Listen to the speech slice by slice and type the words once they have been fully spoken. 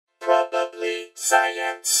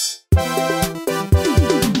Science.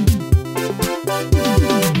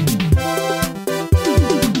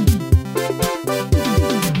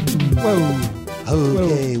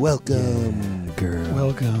 Okay, welcome. Yeah, girl.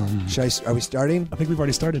 Welcome. Are we starting? I think we've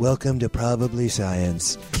already started. Welcome to Probably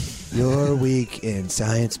Science, your week in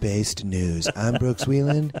science-based news. I'm Brooks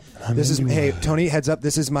Wheelan. Hey Tony, heads up.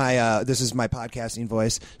 This is my podcasting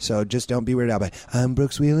voice, so just don't be weirded out by it. I'm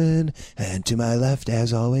Brooks Wheelan, and to my left,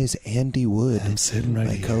 as always, Andy Wood. I'm sitting right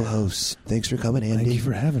my here. co-host. Thanks for coming, Andy. Thank you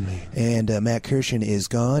for having me. And Matt Kirshen is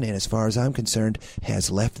gone, and as far as I'm concerned,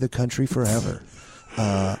 has left the country forever.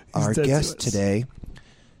 Our dead guest to us. today,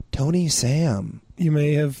 Tony Sam. You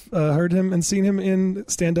may have heard him and seen him in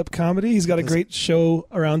stand-up comedy. He's got a great show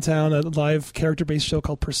around town, a live character-based show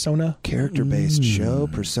called Persona. Character-based show,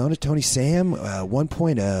 Persona. Tony Sam, one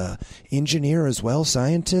point engineer as well,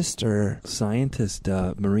 scientist or... Scientist,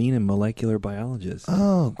 marine and molecular biologist.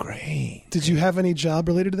 Oh, great. Did you have any job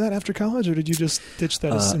related to that after college, or did you just ditch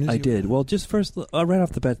that as soon as I you... did. Well, just first, right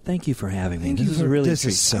off the bat, thank you for having me. Thank This you is for- a really This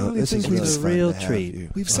treat. is so... really This think is we really just a fun real to have treat. you.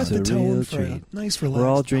 We've set It's the a tone real for treat. a nice, relaxed We're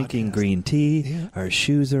all drinking podcast. green tea. Yeah. Our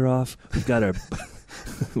shoes are off. We've got our...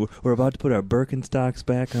 We're about to put our Birkenstocks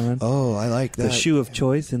back on. Oh, I like that. The shoe of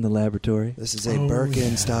choice in the laboratory. This is a Oh,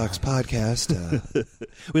 Birkenstocks podcast.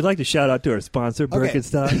 We'd like to shout out to our sponsor, Okay.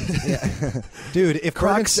 Birkenstock. Yeah. Dude, if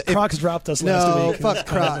Crocs dropped us last No, week. fuck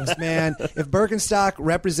Crocs, man. If Birkenstock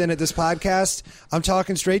represented this podcast, I'm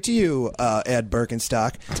talking straight to you, Ed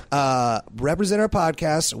Birkenstock. Represent our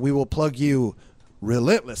podcast. We will plug you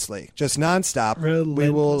relentlessly, just nonstop. We will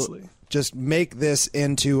Relentlessly. just make this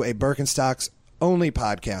into a Birkenstocks only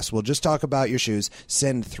podcast. We'll just talk about your shoes.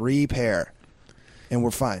 Send 3 pair, and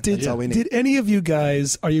we're fine. That's all we need. Did any of you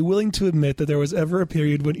guys, are you willing to admit that there was ever a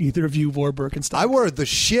period when either of you wore Birkenstocks? I wore the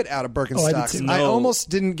shit out of Birkenstocks. too. I No. almost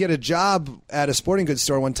didn't get a job at a sporting goods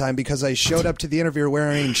store one time because I showed up to the interview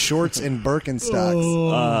wearing shorts and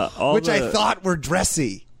Birkenstocks, All which I the- thought were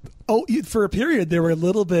dressy. Oh, for a period, they were a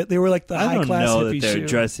little bit, they were like the I don't high-class know hippie that they're shoe.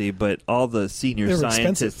 dressy, but all the senior They were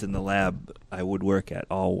scientists expensive. in the lab I would work at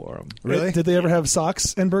all wore them. Really? Did they ever have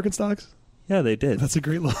socks and Birkenstocks? Yeah, they did. That's a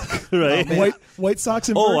great look. right. White socks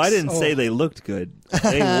and Oh, Birks? I didn't say they looked good.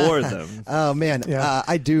 They wore them. Oh man, Yeah.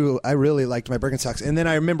 I really liked my Birkenstocks. And then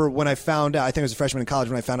I remember when I found out, I think I was a freshman in college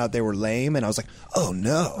when I found out they were lame, and I was like, oh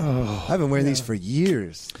no, I've been wearing these for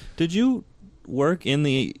years. Did you work in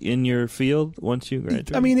your field once you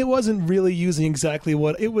graduated? I mean, it wasn't really using exactly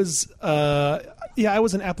what it was. I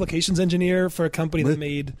was an applications engineer for a company that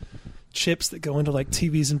made chips that go into like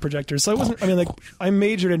TVs and projectors. So I wasn't. I mean, like I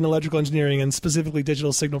majored in electrical engineering and specifically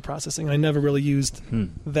digital signal processing. I never really used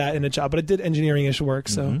that in a job, but I did engineering-ish work.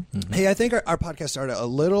 So Hey, I think our podcast started a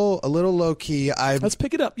little low key. let's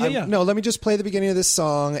pick it up. Yeah. No, let me just play the beginning of this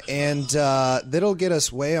song, and that'll get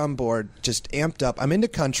us way on board, just amped up. I'm into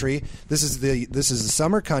country. This is the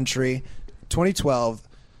summer country, 2012,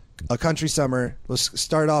 a country summer. Let's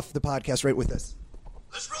start off the podcast right with this.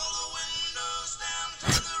 Let's roll the windows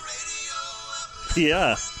down, turn the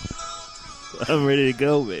radio up. Yeah. I'm ready to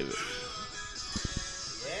go, baby.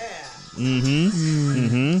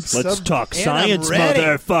 Let's talk science, And I'm ready.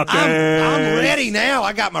 motherfucker. I'm ready now.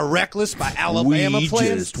 I got my Reckless by Alabama We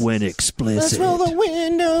playing. just went Let's explicit. roll the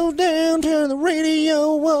window down, turn the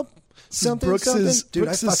radio up. Something, Brooks's- something. Dude,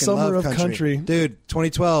 Brooks's I fucking summer love of country. country. Dude,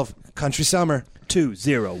 2012, country summer.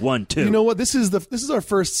 2012. You know what? This is our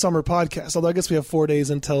first summer podcast. Although I guess we have 4 days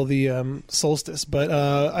until the solstice. But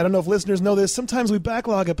I don't know if listeners know this. Sometimes we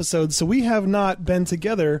backlog episodes, so we have not been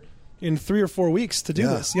together in 3 or 4 weeks to do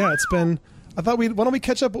Yeah. this. Yeah, it's been. I thought why don't we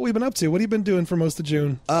catch up what we've been up to? What have you been doing for most of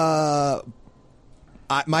June?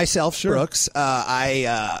 Myself, Brooks,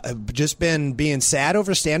 I have just been being sad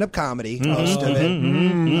over stand-up comedy most of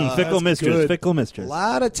it. Fickle mistress. good. Fickle A mistress.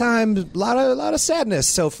 lot of time, a lot of sadness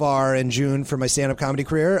so far in June for my stand-up comedy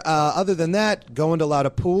career. Other than that, going to a lot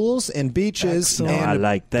of pools and beaches Excellent. and I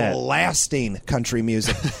like that. blasting country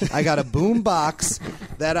music. I got a boom box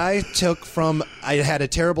that I took from. I had a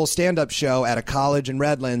terrible stand-up show at a college in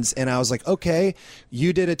Redlands, and I was like, okay,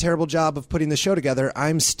 you did a terrible job of putting the show together.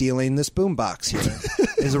 I'm stealing this boom box here.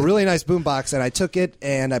 It's a really nice boom box, and I took it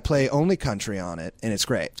and I play only country on it, and it's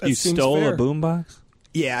great. That You seems stole fair. a boombox?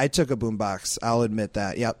 Yeah, I took a boom box. I'll admit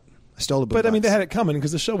that. Yep. I stole a boom But box. I mean, they had it coming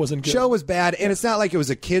because the show wasn't good. show was bad, and it's not like it was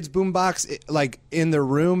a kid's boombox. Like in the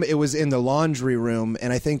room, it was in the laundry room,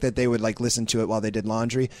 and I think that they would like listen to it while they did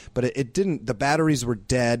laundry. But it didn't. The batteries were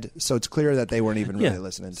dead, so it's clear that they weren't even really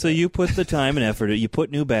listening. So to it. you put the time and effort. You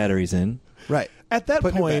put new batteries in. Right. At that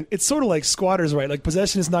Putting it point, back. it's sort of like squatters' right. Like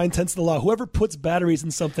possession is 9/10 of the law. Whoever puts batteries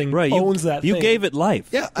in something Right. owns that You thing. gave it life.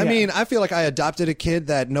 Yeah, I Yeah. mean, I feel like I adopted a kid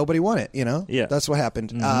that nobody wanted. Yeah. That's what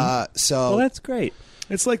happened. So Well, that's great.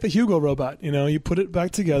 It's like the Hugo robot. You put it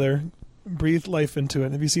back together, breathe life into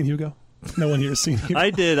it. Have you seen Hugo? No one here has seen Hugo.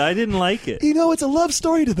 I did. I didn't like it. It's a love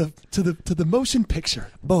story to the motion picture.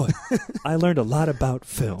 Boy, I learned a lot about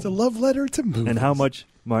film It's a love letter to movies. and how much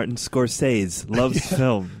Martin Scorsese loves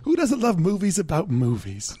film. Who doesn't love movies about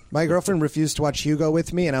movies? my girlfriend refused to watch Hugo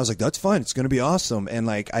with me, and I was like, "That's fine. It's going to be awesome." And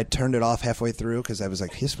like, I turned it off halfway through because I was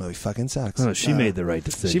like, "This movie fucking sucks." Oh, she made the right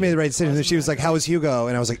decision. She made the right decision. And she was like, "How was Hugo?"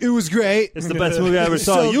 And I was like, "It was great. It's the best movie I ever It's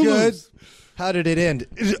saw. so You good." lose. How did it end?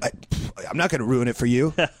 I'm not going to ruin it for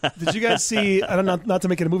you. Did you guys see? I don't know, not to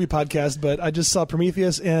make it a movie podcast, but I just saw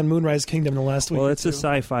Prometheus and Moonrise Kingdom in the last week. Well, or it's a two.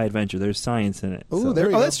 sci-fi adventure. There's science in it. Oh, so- there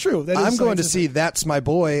you Oh, go. that's true. That is I'm going to scientific. see That's My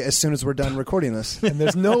Boy as soon as we're done recording this. And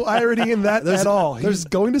there's no irony in that There's- at all. He's there's-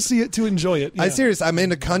 going to see it to enjoy it. I'm Yeah. serious. I'm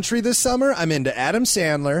into country this summer. I'm into Adam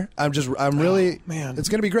Sandler. I'm really, man. It's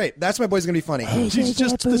going to be great. That's My Boy's going to be funny. It's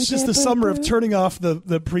just the summer of turning off the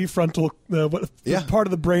prefrontal the Yeah. part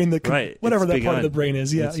of the brain that can, Right. whatever It's that part of begun. the brain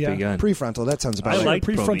is. Yeah, It's yeah. begun. Prefrontal. That sounds about I right. like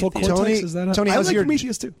Prefrontal Prometheus. cortex. Tony, Is that Tony, I how's like your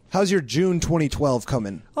Prometheus too. How's your June 2012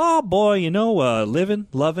 coming? Oh boy, living,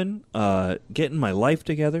 loving, getting my life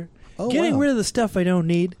together, Oh, getting wow. rid of the stuff I don't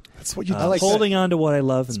need, That's what you I like holding on to what I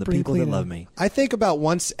love and the Spring people that cleaning. love me. I think about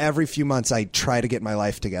once every few months I try to get my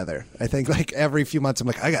life together. I think like every few months I'm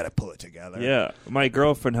like, I got to pull it together. Yeah, my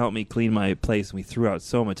girlfriend helped me clean my place, and we threw out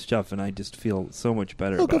so much stuff, and I just feel so much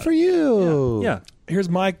better. Oh, about good for it. you. Yeah. Here's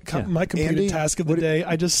my Yeah. my completed Andy, task of the what do- day.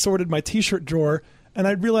 I just sorted my T-shirt drawer, and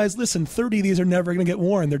I realized, listen, 30 of these are never going to get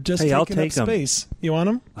worn. They're just Hey, I'll taking up take 'em. space. You want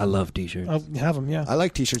them? I love T-shirts. I'll have them. Yeah. I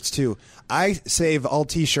like T-shirts too. I save all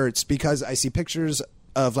T-shirts because I see pictures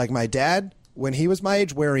of like my dad when he was my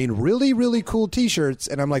age wearing really, really cool T-shirts,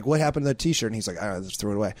 and I'm like, what happened to that T-shirt? And he's like, I just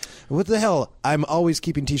threw it away. What the hell? I'm always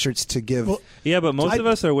keeping T-shirts to give. Well, Yeah, but most of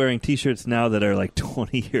us are wearing T-shirts now that are like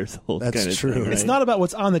 20 years old. That's kinda true. thing, right? It's not about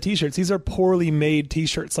what's on the T-shirts. These are poorly made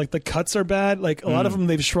T-shirts. Like the cuts are bad. Like a lot of them,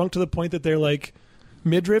 they've shrunk to the point that they're like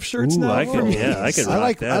midriff shirts Ooh, now. I could I rock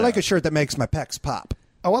like that I like out. a shirt that makes my pecs pop.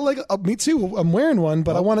 Oh, I like. Me too. I'm wearing one,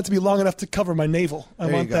 but I want it to be long enough to cover my navel. I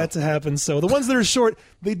There you want go. that to happen. So the ones that are short,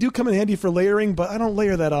 they do come in handy for layering, but I don't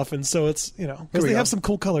layer that often. So it's Here because we they go. have some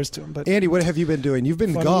cool colors to them. But Andy, what have you been doing? You've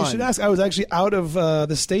been funny gone. you should ask. I was actually out of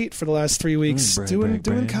the state for the last 3 weeks brag, doing brag,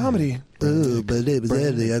 brag. comedy. Oh, but it was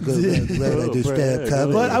early. I go I do stand-up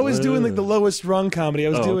comedy. But I was doing like the lowest rung comedy. I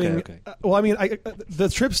was Oh, okay, doing. okay. Well, I mean, the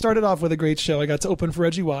trip started off with a great show. I got to open for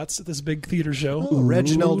Reggie Watts at this big theater show. Ooh,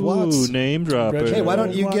 Reginald Watts. Ooh, name dropper. Reggie- Hey, why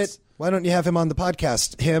don't you Watts. Why don't you have him on the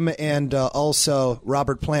podcast? Him and also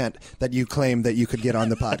Robert Plant, that you claim that you could get on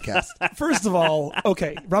the podcast. First of all,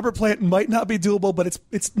 okay, Robert Plant might not be doable, but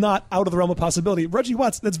it's not out of the realm of possibility. Reggie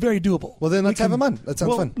Watts, that's very doable. Well, then let's We have can- him on. That sounds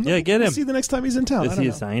well, fun. no, Yeah, get we'll him. see the next time he's in town. I Is don't he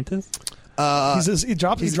a know. scientist? He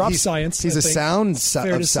drops science. He's I a think. sound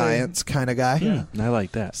Fair of to say. science kind of guy. Yeah, I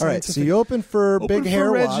like that. All right, so Scientific. you open for Open Big for Hair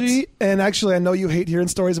Reggie, Watts. and actually, I know you hate hearing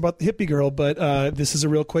stories about the hippie girl, but this is a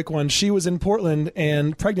real quick one. She was in Portland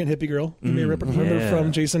and pregnant hippie girl. You may remember yeah.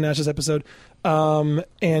 from Jason Nash's episode.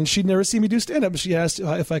 And she'd never seen me do stand up. She asked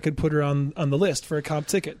if I could put her on the list for a comp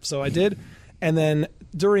ticket, so I did. And then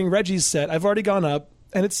during Reggie's set, I've already gone up,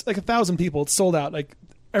 and it's like 1,000 people. It's sold out. Like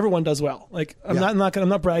everyone does well. Like I'm Yeah. I'm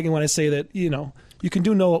not bragging when I say that you can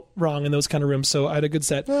do no wrong in those kind of rooms. So I had a good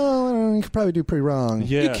set. Well, you could probably do pretty wrong.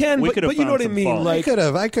 Yeah, You can, we but could have you know found what I some mean, fault. like-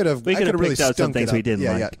 I could have We could have really picked out some stunk it things we up. didn't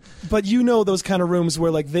yeah, like. But those kind of rooms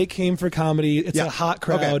where like they came for comedy, it's Yeah. a hot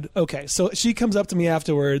crowd. Okay, so she comes up to me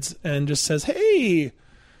afterwards and just says, "Hey,"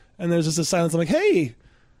 and there's just a silence. I'm like, "Hey,"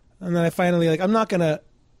 and then I finally I'm not gonna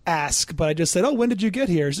ask, but I just said, "Oh, when did you get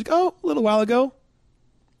here?" She's like, "Oh, a little while ago."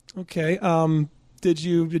 Okay, did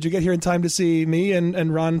you get here in time to see me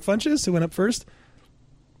and Ron Funches, who went up first?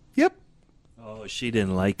 Yep, Oh, she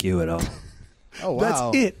didn't like you at all. Oh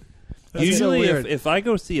wow, that's it. That's Usually, so weird. if I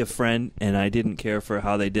go see a friend and I didn't care for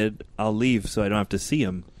how they did, I'll leave so I don't have to see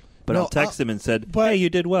him. But No, I'll text him and said, but- "Hey, you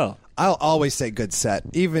did well." I'll always say good set,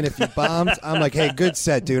 even if you bombed. I'm like, hey, good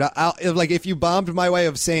set, dude. I'll like if you bombed. My way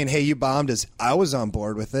of saying, hey, you bombed is I was on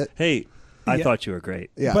board with it. Hey, I Yeah. thought you were great.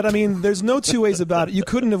 Yeah, But I mean, there's no two ways about it. You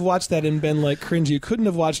couldn't have watched that and been like cringy. You couldn't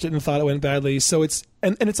have watched it and thought it went badly. So it's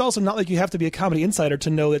and it's also not like you have to be a comedy insider to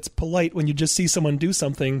know it's polite when you just see someone do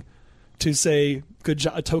something to say good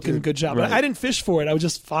job, a token good job. right. I didn't fish for it. I was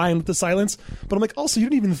just fine with the silence. But I'm like, also, you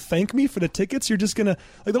didn't even thank me for the tickets. You're just gonna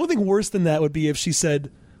like the only thing worse than that would be if she said,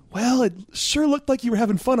 well, it sure looked like you were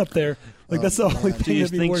having fun up there. Like, that's the only Do thing you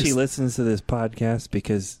that'd be think worse. she listens to this podcast?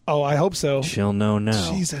 Because Oh, I hope so. she'll know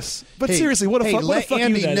now. Jesus. But Hey, seriously, what a hey, fuck, what a let fuck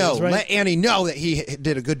Andy you that know. is, right? Let Andy know that he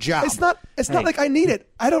did a good job. It's not Hey. like I need it.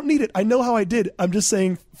 I don't need it. I know how I did. I'm just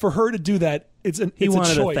saying for her to do that, it's He a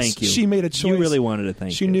wanted choice. to thank you. She made a choice. You really wanted to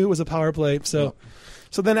thank She you. knew it was a power play.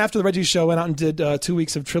 So then after the Reggie show, went out and did 2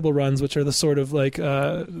 weeks of Tribble runs, which are the sort of like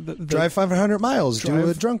the Drive 500 miles, do a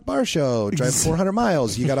Drive- drunk bar show. Drive 400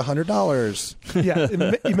 miles, you got $100. Yeah,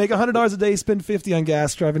 you make $100 a day, spend $50 on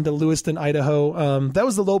gas, driving to Lewiston, Idaho. That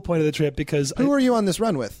was the low point of the trip because Who are you on this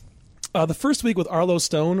run with? the first week with Arlo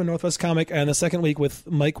Stone, a Northwest comic, and the second week with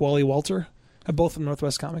Mike Wally Walter, both from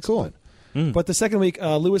Northwest Comics. Cool. But the second week,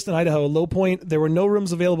 Lewiston, Idaho, low point. There were no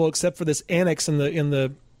rooms available except for this annex in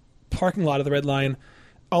the parking lot of the Red Line.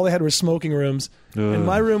 All they had were smoking rooms, and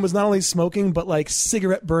my room was not only smoking but like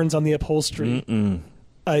cigarette burns on the upholstery.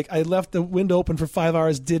 Like I left the window open for 5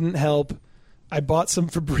 hours, didn't help. I bought some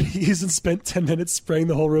Febreze and spent 10 minutes spraying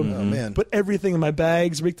the whole room. Oh, man. Put everything in my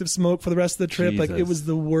bags, reeked of smoke for the rest of the trip. Like it Jesus. was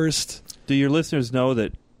the worst. Do your listeners know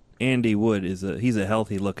that Andy Wood he's a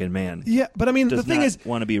healthy looking man? Yeah, but I mean, Does the thing not is,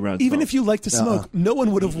 want to be around even smoke. if you like to smoke, no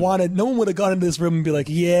one would have gone into this room and be like,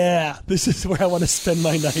 yeah, this is where I want to spend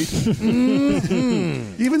my night.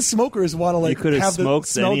 Even smokers want to like you could have have the smoked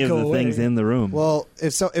smell any of go the away. things in the room. Well,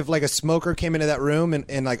 if like a smoker came into that room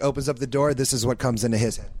and like opens up the door, this is what comes into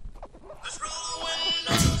his head. Let's roll the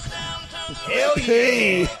windows down, turn the Hell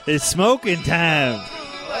yeah. It's smoking time.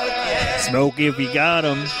 Smoke if you got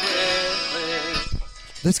 'em.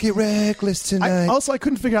 Let's get reckless tonight. I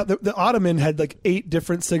couldn't figure out the Ottoman had like 8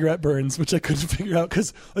 different cigarette burns, which I couldn't figure out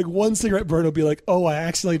because like one cigarette burn would be like, oh, I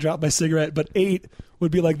accidentally dropped my cigarette, but 8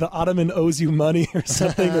 would be like the Ottoman owes you money or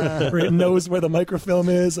something, or it knows where the microfilm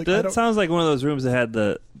is. Like, I That don't, sounds like one of those rooms that had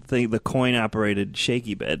the coin operated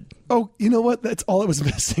shaky bed. oh, you know what? That's all it was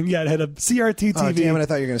missing. Yeah, it had a CRT TV. Oh, damn it. I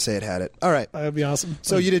thought you were going to say it had it. All right. That would be awesome.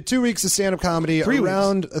 So you did 2 weeks of stand-up comedy 3 weeks.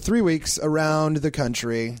 around 3 weeks around the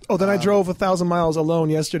country. Oh, then I drove 1,000 miles alone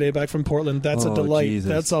yesterday back from Portland. That's a Oh, delight. Jesus.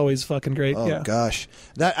 That's always fucking great. Oh yeah. gosh,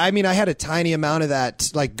 I had a tiny amount of that.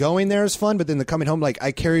 Like going there is fun, but then the coming home, like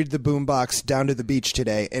I carried the boombox down to the beach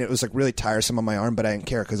today, and it was like really tiresome on my arm, but I didn't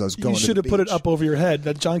care because I was going. You to should the have put it beach. up over your head.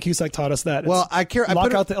 That John Cusack taught us that. Well, It's- I care. I Lock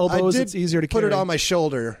put it- out the elbows. I did It's easier to put carry. it on my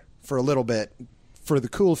shoulder for a little bit for the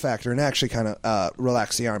cool factor, and actually kind of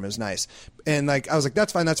relax the arm. It was nice, and like I was like,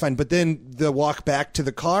 that's fine. But then the walk back to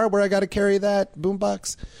the car where I got to carry that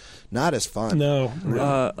boombox, not as fun. No.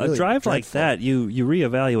 A Really drive like dreadful. that, you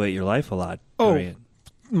reevaluate your life a lot. Oh. during it.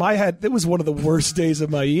 My head, it was one of the worst days of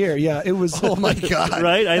my year. Yeah, it was. Oh my god!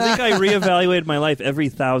 Right? I think I reevaluated my life every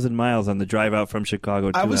 1,000 miles on the drive out from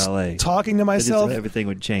Chicago to I was LA. talking to I just- myself everything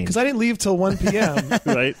would change. because I didn't leave till 1 p.m.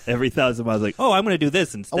 Right? Every 1,000 miles, like, oh, I'm going to do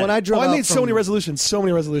this instead. When I drove, I out made so from- many resolutions. So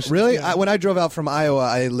many resolutions. Really? Yeah. When I drove out from Iowa,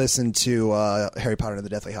 I listened to Harry Potter and the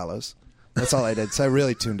Deathly Hallows. That's all I did. So I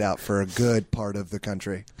really tuned out for a good part of the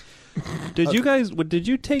country. Did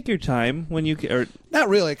you take your time when you, or Not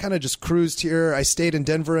really. I kind of just cruised here. I stayed in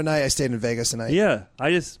Denver a night. I stayed in Vegas a night. yeah,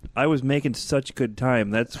 I was making such good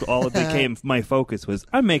time. That's all it became. My focus was,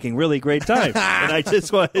 I'm making really great time. And I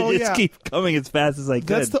just wanted to Oh, just yeah. keep coming as fast as I could.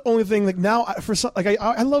 That's the only thing. Like now, I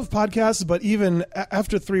love podcasts, but even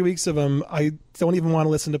after 3 weeks of them, I don't even want to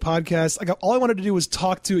listen to podcasts. Like all I wanted to do was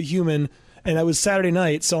talk to a human, and it was Saturday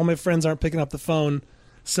night, so all my friends aren't picking up the phone.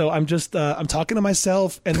 So I'm just I'm talking to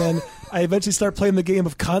myself, and then I eventually start playing the game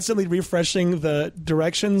of constantly refreshing the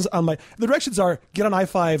directions on my. The directions are get on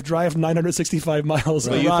I-5, drive 965 miles.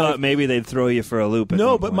 But you arrive. thought maybe they'd throw you for a loop. At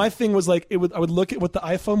No, one but point. my thing was like I would look at what the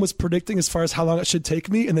iPhone was predicting as far as how long it should take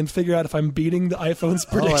me, and then figure out if I'm beating the iPhone's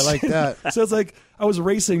prediction. Oh, I like that. So it's like I was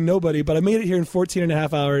racing nobody, but I made it here in 14 and a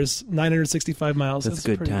half hours, 965 miles. That's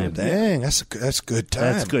good pretty time. good. Dang, that's good time.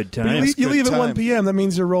 That's good But you time. leave, you good leave at 1 time. p.m. That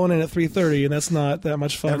means you're rolling in at 3:30, and that's not that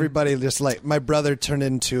much fun. Everybody just like my brother turned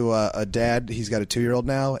into a dad. He's got a 2-year-old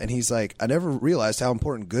now, and he's like, I never realized how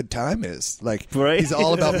important good time is. Like, Right? he's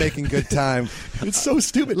all about making good time. It's so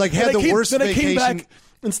stupid. Like, had Then I the worst Then I came vacation- back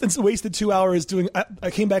and wasted 2 hours doing.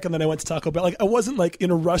 I came back and then I went to Taco Bell. Like I wasn't like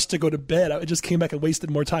in a rush to go to bed. I just came back and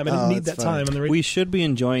wasted more time. I didn't Oh, need that's that fine. time on the radio. We should be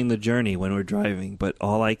enjoying the journey when we're driving, but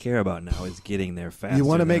all I care about now is getting there fast. You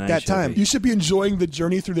wanna make that time. You should be enjoying the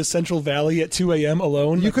journey through the Central Valley at 2 a.m.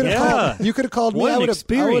 alone. You could have Yeah. called. You could have called me. What I an would have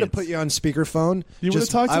experience. put you on speakerphone. You would've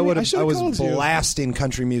Just- talked to I me? would I have. should've I was called you. blasting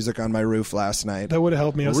country music on my roof last night. That would have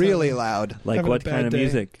helped me. I was Really having- loud. Like having a what bad kind of day.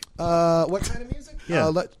 music? What kind of music? Yeah.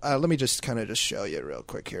 Let me just kind of just show you real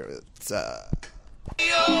quick here. It's up, let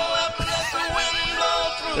the wind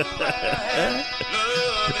blow through my hair.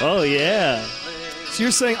 Love Oh yeah. So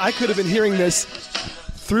you're saying I could have been hearing this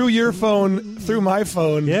through your phone, through my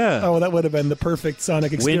phone. Yeah. Oh, that would have been the perfect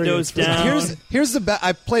sonic experience. Windows down. Here's the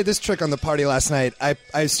I played this trick on the party last night.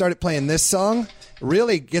 I started playing this song.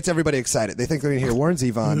 Really gets everybody excited. They think they're going to hear Warren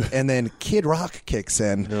Zevon, and then Kid Rock kicks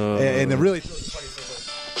in, and it really.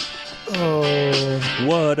 Oh.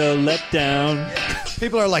 What a letdown.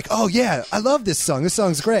 People are like, "Oh yeah, I love this song. This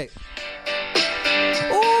song's great."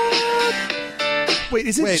 Wait,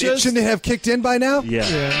 is it Wait, just... shouldn't it have kicked in by now? Yeah.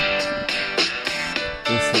 Yeah.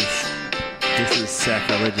 This is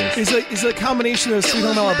sacrilegious. Is it a combination of Sweet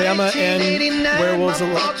Home Alabama and Werewolves of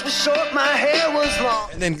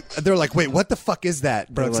And then they're like, "Wait, what the fuck is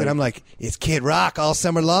that, Brooks?" Like- And I'm like, "It's Kid Rock all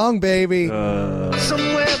summer long, baby."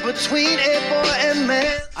 Somewhere between a boy and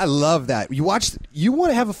man. I love that. You want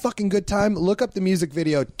to have a fucking good time? Look up the music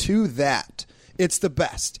video to that. It's the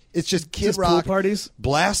best. It's just Kid Just pool Rock parties?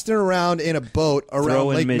 blasting around in a boat around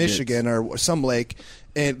Throwing Lake midgets. Michigan or some lake,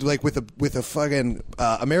 and like with a fucking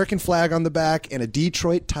American flag on the back and a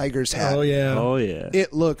Detroit Tigers hat. Oh, yeah. Oh, yeah.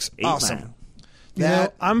 It looks 8 awesome. Mile. You know,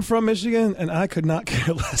 That I'm from Michigan, and I could not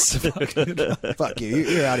care less about Kid Rock. fuck you.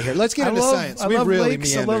 You're out of here. Let's get into science. I We've love really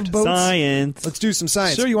lakes. I meandered. love boats. Science. Let's do some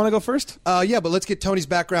science. Sure, you want to go first? Yeah, but let's get Tony's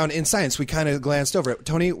background in science. We kind of glanced over it.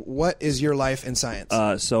 Tony, what is your life in science?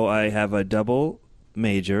 So I have a double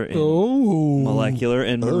major in Oh. molecular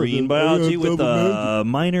and marine biology with a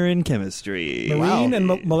minor in chemistry. Marine and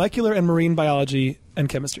molecular and marine biology and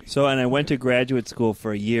chemistry. So, and I went to graduate school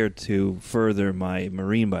for a year to further my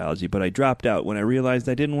marine biology, but I dropped out when I realized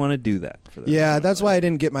I didn't want to do that. For the Yeah, that's why I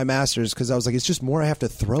didn't get my master's, because I was like, it's just more I have to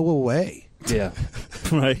throw away. Yeah.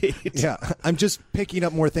 Right. Yeah, I'm just picking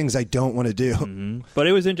up more things I don't want to do. But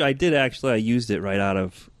it was. I used it right out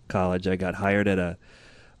of college. I got hired at a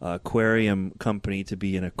aquarium company to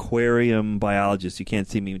be an aquarium biologist. You can't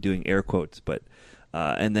see me doing air quotes, but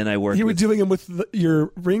and then I worked. You were with, doing them with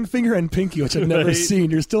your ring finger and pinky, which I've never Right. seen.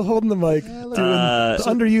 You're still holding the mic, doing the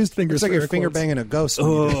underused fingers. It's like for you're air finger quotes. banging a ghost. when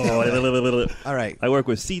you do it. Oh, All right. I work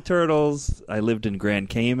with sea turtles. I lived in Grand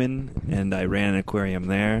Cayman, and I ran an aquarium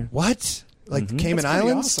there. What? Like Cayman That's pretty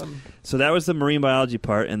Islands? awesome. So that was the marine biology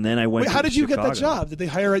part, and then I went. Wait, how to did you get that Chicago. job? Did they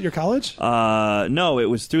hire at your college? No, it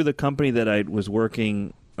was through the company that I was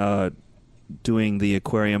working, doing the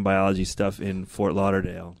aquarium biology stuff in Fort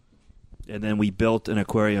Lauderdale, and then we built an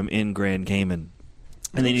aquarium in Grand Cayman,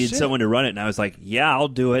 and they needed shit. someone to run it, and I was like, "Yeah, I'll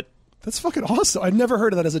do it." That's fucking awesome. I've never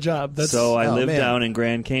heard of that as a job. That's So I Oh, lived man. down in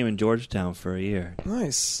Grand Cayman, Georgetown, for a year.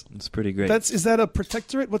 nice. It's pretty great. Is that a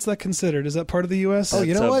protectorate? What's that considered? Is that part of the U.S.? Oh,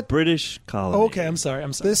 you It's know a what? British colony. Oh, okay. I'm sorry.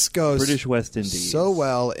 This goes British West Indies. so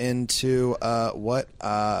well into what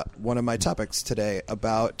one of my topics today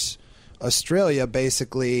about Australia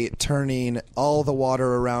basically turning all the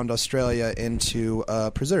water around Australia into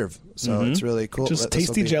preserve. So it's really cool. Just This'll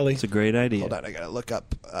tasty be- jelly. It's a great idea. Hold on, I gotta look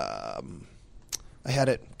up. I had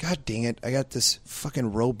it. God dang it! I got this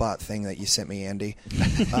fucking robot thing that you sent me, Andy.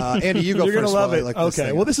 Andy, you go You're first. gonna love while I it. look this Okay.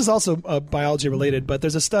 thing Well, up. this is also biology related, but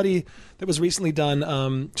there's a study that was recently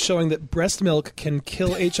done showing that breast milk can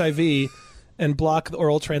kill HIV and block the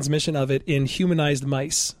oral transmission of it in humanized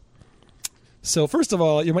mice. So, first of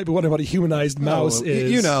all, you might be wondering what a humanized mouse Oh,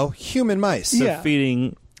 is. you know, human mice. So Yeah.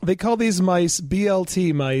 feeding. They call these mice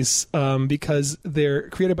BLT mice because they're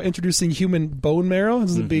created by introducing human bone marrow,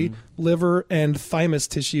 this would be liver and thymus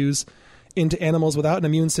tissues, into animals without an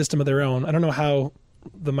immune system of their own. I don't know how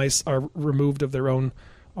the mice are removed of their own,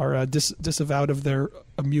 are disavowed of their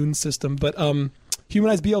immune system, but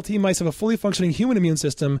humanized BLT mice have a fully functioning human immune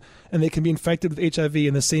system, and they can be infected with HIV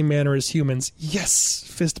in the same manner as humans. Yes,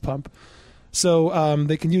 fist pump. So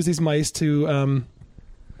they can use these mice to...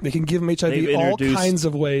 They can give them HIV all kinds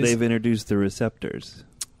of ways. They've introduced the receptors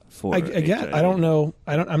for Again, HIV. I don't know.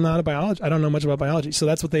 I'm not a biologist. I don't know much about biology. So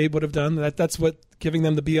that's what they would have done. That's what giving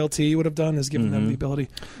them the BLT would have done, is giving them the ability.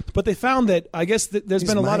 But they found that, I guess, that there's These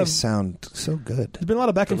been a lot of mice sound so good. there's been a lot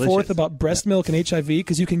of back and Delicious. forth about breast milk and HIV,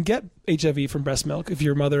 because you can get HIV from breast milk if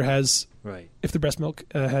your mother has, Right. if the breast milk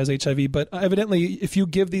has HIV. But evidently, if you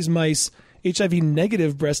give these mice HIV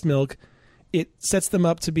negative breast milk, it sets them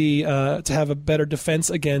up to be to have a better defense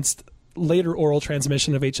against later oral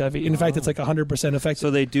transmission of HIV. In fact, it's like 100% effective.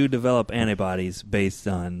 So they do develop antibodies based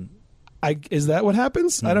on. Is that what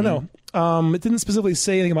happens? I don't know. It didn't specifically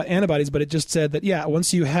say anything about antibodies, but it just said that, yeah,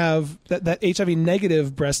 once you have that HIV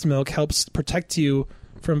negative breast milk helps protect you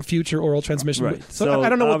from future oral transmission. Right. So I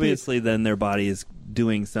don't know obviously then their body is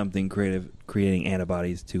doing something creative, creating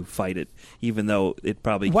antibodies to fight it, even though it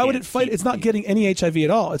probably Why would can't it fight? keep It's not the- getting any HIV at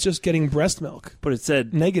all. It's just getting breast milk. But it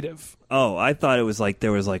said, Negative. oh, I thought it was like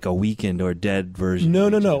there was like a weakened or dead version. No,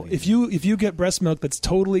 of no, no. HIV. If you get breast milk that's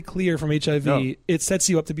totally clear from HIV, No. it sets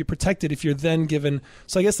you up to be protected if you're then given.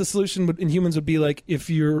 So I guess the solution in humans would be like if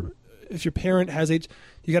your parent has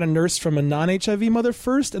you got a nurse from a non-HIV mother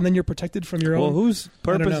first, and then you're protected from your Well, own. who's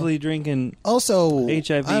don't know. purposely drinking? Also,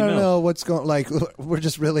 HIV I don't milk. know what's going. Like, we're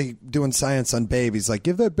just really doing science on babies. Like,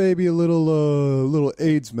 give that baby a little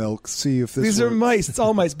AIDS milk. See if this. These are works. mice. It's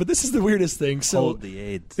all mice. But this is the weirdest thing. So Hold the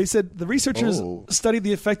AIDS. they said the researchers Oh. studied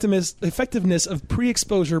the effectiveness of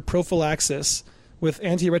pre-exposure prophylaxis with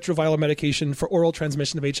antiretroviral medication for oral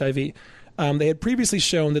transmission of HIV. They had previously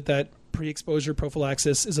shown that pre-exposure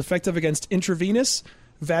prophylaxis is effective against intravenous,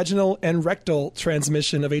 vaginal, and rectal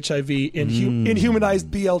transmission of HIV in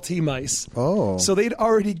humanized BLT mice. Oh. So they'd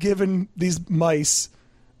already given these mice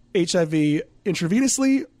HIV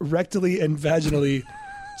intravenously, rectally, and vaginally.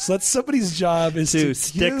 So that's somebody's job is To to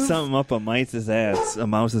stick give- something up a mouse's ass.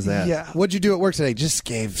 Yeah. What'd you do at work today? Just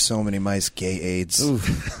gave so many mice gay AIDS.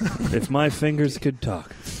 If my fingers could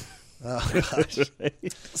talk. Oh, gosh.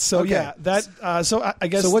 So Okay. yeah, that. So I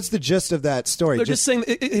guess. So what's the gist of that story? they're just saying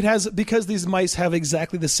it has, because these mice have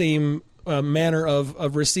exactly the same manner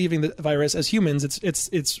of receiving the virus as humans.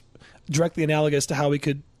 It's directly analogous to how we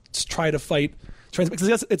could try to fight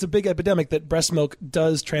because it's a big epidemic that breast milk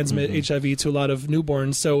does transmit HIV to a lot of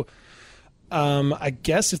newborns. So I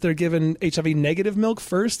guess if they're given HIV negative milk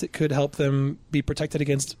first, it could help them be protected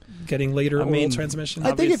against getting later oral transmission.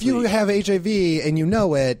 I think if you obviously- have HIV and you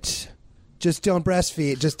know it, just don't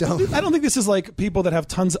breastfeed. Just don't. I don't think this is like people that have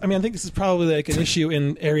tons. I mean, I think this is probably like an issue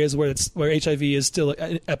in areas where HIV is still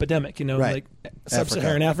an epidemic. You know, Right. like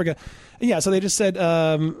sub-Saharan Africa. Yeah, so they just said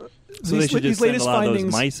So they should these just send a latest lot findings. of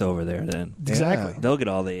those mice over there then. Exactly. They'll get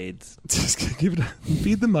all the AIDS. Just give it.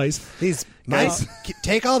 Feed the mice. These mice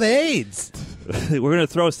take all the AIDS. We're going to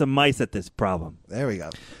throw some mice at this problem. There we go.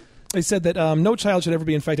 They said that no child should ever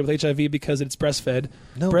be infected with HIV because it's breastfed.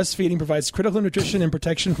 No. Breastfeeding provides critical nutrition and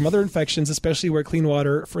protection from other infections, especially where clean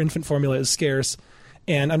water for infant formula is scarce.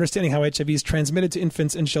 And understanding how HIV is transmitted to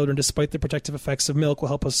infants and children despite the protective effects of milk will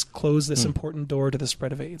help us close this important door to the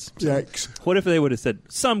spread of AIDS. Yikes. What if they would have said,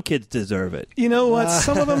 some kids deserve it? You know what?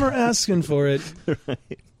 Some of them are asking for it.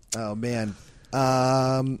 Oh man.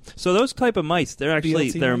 So those type of mice, they're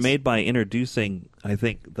BLT mice? made by introducing, I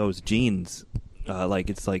think, those genes.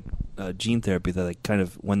 It's like gene therapy. That like kind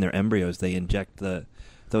of when they're embryos, they inject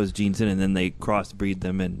those genes in, and then they crossbreed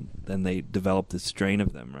them, and then they develop this strain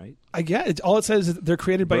of them, right? I get it. All it says is that they're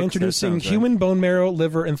created by Brooks, that introducing sounds right. human bone marrow,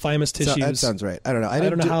 liver, and thymus So, tissues. that sounds right. I don't know. I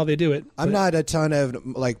don't know how they do it. I'm but- not a ton of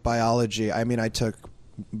like biology. I mean, I took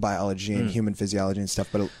biology and human physiology and stuff,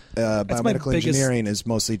 but my biomedical biggest- engineering is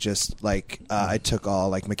mostly just like I took all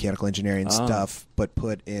like mechanical engineering stuff, but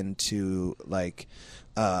put into like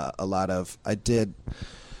a lot of I did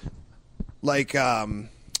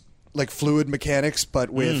like fluid mechanics, but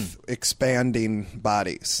with expanding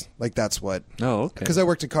bodies. Like that's what. Oh, okay. Because I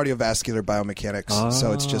worked in cardiovascular biomechanics,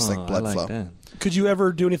 so it's just like blood I like flow. that. Could you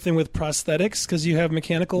ever do anything with prosthetics? Because you have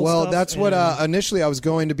mechanical Well, stuff that's what and- initially I was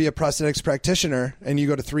going to be a prosthetics practitioner, and you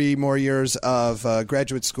go to 3 more years of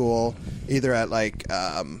graduate school, either at like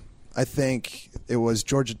I think it was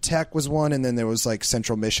Georgia Tech was one, and then there was like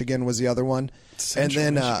Central Michigan was the other one. Central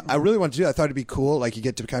and then Michigan. I really wanted to do that. I thought it'd be cool, like you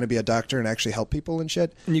get to kind of be a doctor and actually help people and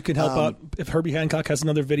shit. And you can help out if Herbie Hancock has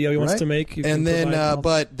another video he wants Right? to make. You And can then, provide help.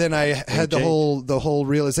 but then I had the whole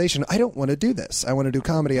realization: I don't want to do this. I want to do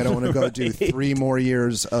comedy. I don't want to go do 3 more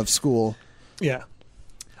years of school. yeah,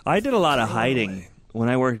 I did a lot of hiding when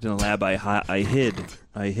I worked in a lab. I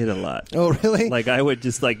hid a lot. Oh, really? Like I would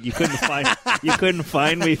just like you couldn't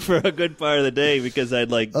find me for a good part of the day because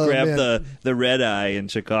I'd like Oh, grab man. the red eye in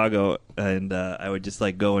Chicago and I would just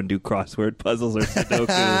like go and do crossword puzzles or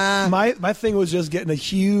Sudoku. my thing was just getting a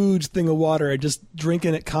huge thing of water and just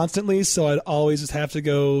drinking it constantly, so I'd always just have to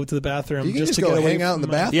go to the bathroom You can just to go get away hang out in the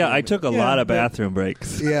from my- bathroom. Yeah, I took a Yeah, lot of but- bathroom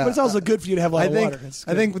breaks. Yeah, But it's also good for you to have a lot of water. It's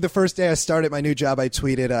I good. think the first day I started my new job, I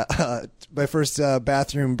tweeted my first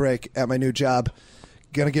bathroom break at my new job.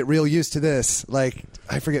 Gonna get real used to this. Like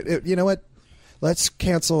I forget. You know what? Let's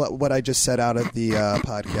cancel what I just said out of the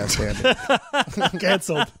podcast, Andy.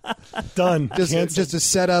 Canceled. Done. Canceled. Just a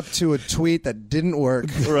setup to a tweet that didn't work.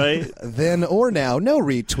 Right? Then or now, no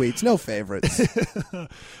retweets, no favorites.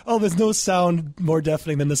 Oh, there's no sound more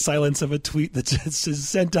deafening than the silence of a tweet that just is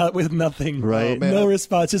sent out with nothing. Right. Oh, man. No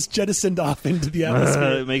response, just jettisoned off into the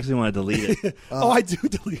atmosphere. It makes me want to delete it. I do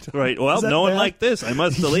delete it. Right. Well, Is that no one bad? liked this. I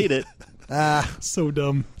must delete it. So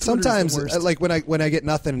dumb. Sometimes, Twitter's the worst. like when I get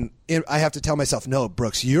nothing, I have to tell myself, "No,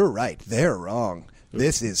 Brooks, you're right. They're wrong.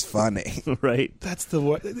 This is funny." Right. That's the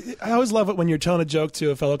word. I always love it when you're telling a joke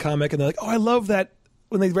to a fellow comic and they're like, "Oh, I love that."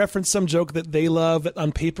 When they reference some joke that they love that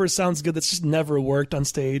on paper sounds good, that's just never worked on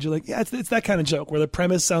stage. You're like, yeah, it's that kind of joke where the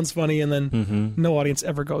premise sounds funny and then no audience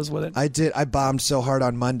ever goes with it. I bombed so hard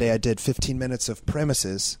on Monday. I did 15 minutes of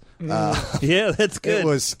premises. Yeah, that's good. It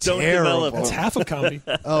was Don't terrible. develop That's them. half of comedy.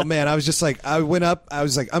 Oh man, I was just like, I went up. I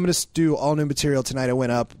was like, I'm going to do all new material tonight. I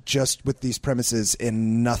went up just with these premises,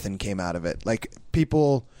 and nothing came out of it. Like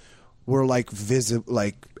people were like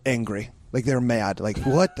angry. Like they were mad. Like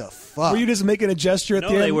what the fuck? Were you just making a gesture at No,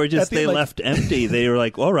 the end? they were just at the they end, like, left empty. They were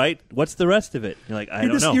like, "All right, what's the rest of it?" You're like, "I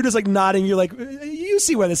don't know." You're just like nodding. You're like, you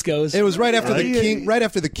see where this goes. It was right after Right. right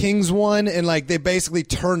after the Kings won, and like they basically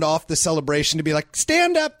turned off the celebration to be like,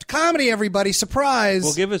 stand up comedy, everybody, surprise.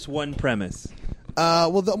 Well, give us one premise.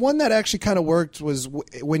 Well, the one that actually kind of worked was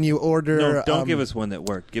when you order. No, don't give us one that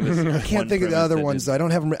worked. Give us. I can't think of the other ones. Though. I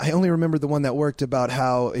don't have. I only remember the one that worked about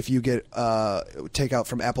how if you get takeout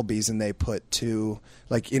from Applebee's and they put two,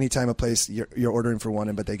 like anytime a place you're ordering for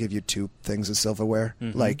one, but they give you two things of silverware.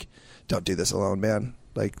 Like, don't do this alone, man.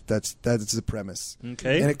 Like that's the premise.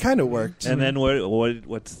 Okay. And it kind of worked. And then where's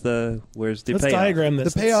the Let's payoff? diagram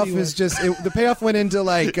this. The payoff is just the payoff went into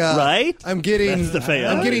like Right? I'm getting That's the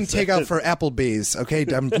payoff. I'm getting takeout for Applebee's. Okay,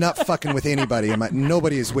 I'm not fucking with anybody.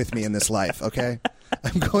 Nobody is with me in this life. Okay,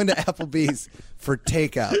 I'm going to Applebee's for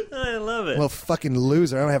takeout. I love it. Well, fucking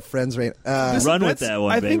loser. I don't have friends right. Run with that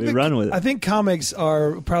one, baby. Run with it. I think comics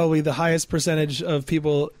are probably the highest percentage of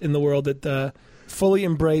people in the world that fully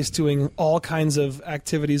embrace doing all kinds of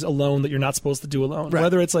activities alone that you're not supposed to do alone. Right.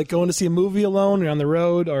 Whether it's like going to see a movie alone, or on the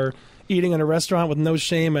road, or eating in a restaurant with no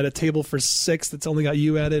shame at a table for 6 that's only got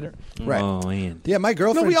you at it. Or, Right. Oh man. Yeah, my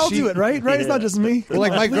girlfriend. no, we all she- do it, right? Right? It's not just me. Well,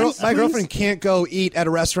 like my Please. girlfriend can't go eat at a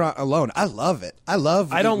restaurant alone. I love it. I don't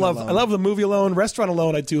I eating love. alone. I love the movie alone. Restaurant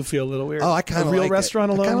alone, I do feel a little weird. Oh, I kind a of real like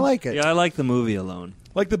restaurant it. alone. I kind of like it. Yeah, I like the movie alone.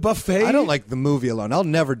 Like the buffet. I don't like the movie alone. I'll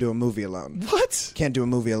never do a movie alone. What? Can't do a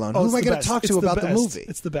movie alone. Oh, Who it's am I the going to best. talk It's to about the best. movie?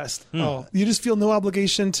 It's the best. Oh, you just feel no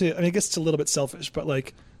obligation to. I mean, I guess it's a little bit selfish, but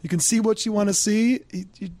like you can see what you want to see.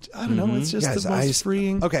 I don't know. It's just Guys, the most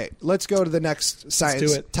freeing. Okay, let's go to the next science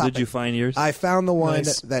do it. topic. Did you find yours? I found the one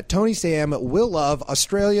Nice. that Tony Sam will love.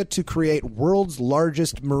 Australia to create world's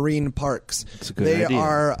largest marine parks. That's a good they idea.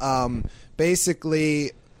 are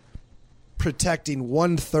basically protecting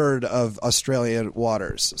 1/3 of Australian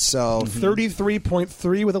waters. So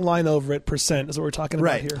 33.3 with a line over it % is what we're talking about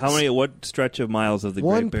Right. here. How many? What stretch of miles of the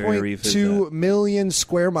Great Barrier Reef is 1.2 that? million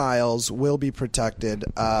square miles will be protected.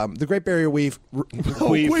 The Great Barrier Reef. Oh,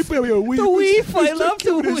 Weave. wait, baby, weave. The weave. I It's love the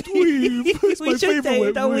cutest weave. It's my We should say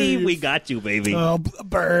favorite the weave. weave. We got you, baby. Oh,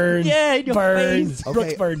 burn. Yeah, in your burn. face.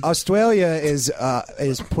 Brooks burn. Australia is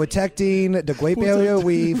protecting the Great Barrier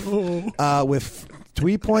Reef with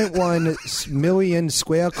 3.1 million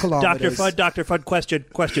square kilometers. Dr. Fudd, question,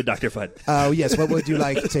 Dr. Fudd. Yes, what would you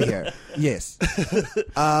like to hear? Yes.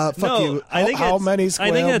 Fuck you. I think How it's- many I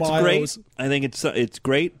square think it's miles? great. I think it's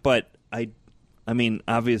great, but I mean,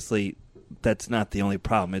 obviously, that's not the only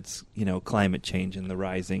problem. It's climate change and the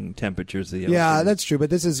rising temperatures of the ocean. Yeah, that's true, but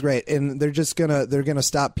this is great, and they're gonna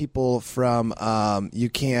stop people from you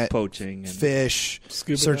can't poaching and fish,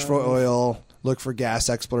 Scuba search for dive. oil, look for gas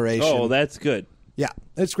exploration. Oh, that's good. Yeah,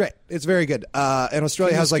 it's great. It's very good. And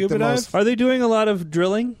Australia Can you has like the scuba dive? most. Are they doing a lot of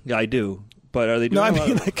drilling? Yeah, I do. But are they doing No, I a lot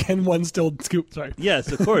mean, of... like, can one still scoop? Sorry.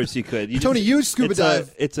 Yes, of course you could. Tony, you scuba it's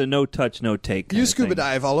dive. it's a no touch, no take. kind You of scuba thing.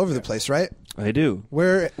 dive all over the place, right? I do.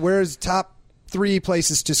 Where's top 3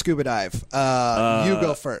 places to scuba dive? You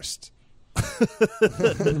go first.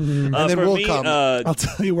 And then for we'll me, come. I'll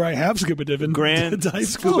tell you where I have scuba diving. Grand Dive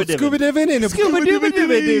scuba diving. Scuba diving and Scuba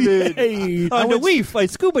diving. Hey, On the reef. I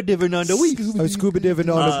scuba diving on the reef. scuba diving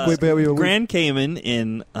on the Great Barrier Reef. Grand Cayman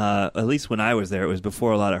in at least when I was there, it was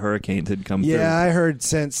before a lot of hurricanes had come through. Yeah, I heard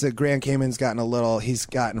since Grand Cayman's he's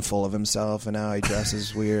gotten full of himself, and now he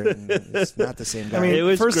dresses weird. And it's not the same guy. I mean, It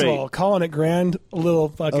was first great. of all, calling it grand, a little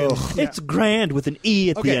fucking. Ugh. yeah. It's grand with an E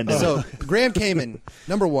at the okay, end of so it. Grand Cayman,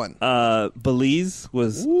 number 1. Belize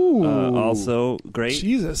was also great.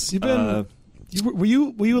 Jesus, you've been. Were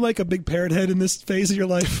you like a big parrot head in this phase of your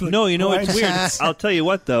life? Like, No, you know what's Hawaiian weird? shirts? I'll tell you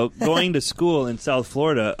what, though. Going to school in South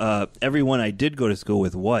Florida, everyone I did go to school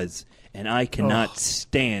with was, and I cannot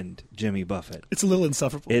stand Jimmy Buffett. It's a little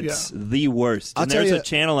insufferable. It's yeah. the worst. I'll And tell there's you- a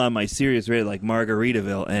channel on my Sirius radio like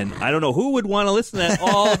Margaritaville, and I don't know who would want to listen to that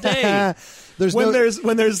all day. There's When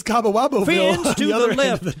no. there's Cabo Wabo Fins to the other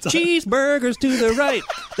left, end of the time. cheeseburgers to the right.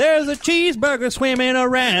 There's a cheeseburger swimming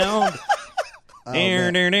around.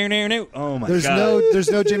 Oh my There's god! there's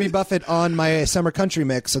no Jimmy Buffett on my summer country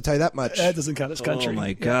mix. I'll tell you that much. That doesn't count as country. Oh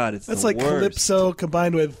my god! It's That's the like worst. calypso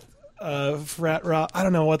combined with frat rock. I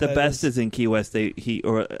don't know what The that best is in Key West. I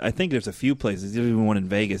think there's a few places. There's even one in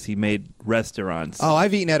Vegas. He made restaurants. Oh,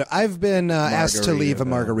 I've been asked to leave a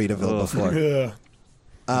Margaritaville Ugh. before. Yeah.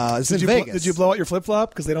 It's in Did Vegas. you blow out your flip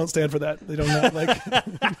flop? Because they don't stand for that. They don't have, like.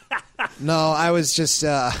 No, I was just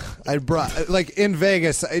I brought like in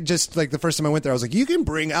Vegas. I just like the first time I went there, I was like, you can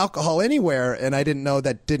bring alcohol anywhere, and I didn't know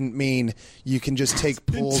that didn't mean you can just take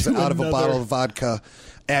pulls Into out of a another- bottle of vodka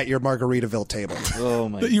at your Margaritaville table Oh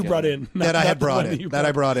my! that you God. brought in. that I had the brought one in. you That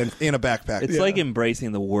I brought in a backpack. It's like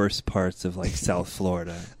embracing the worst parts of like South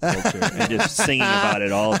Florida culture and just singing about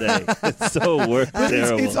it all day. It's so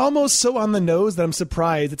terrible. It's almost so on the nose that I'm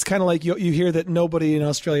surprised. It's kind of like you hear that nobody in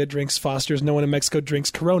Australia drinks Foster's, no one in Mexico drinks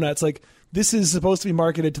Corona. It's like this is supposed to be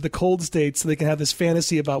marketed to the cold states so they can have this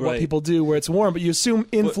fantasy about what Right. people do where it's warm. But you assume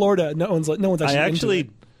in Florida, no one's actually. I actually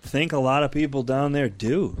into it. think a lot of people down there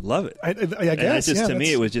do love it. I And guess it just, yeah, to me,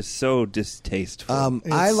 that's- it was just so distasteful. I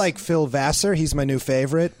It's- like Phil Vassar. He's my new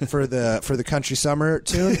favorite for the country summer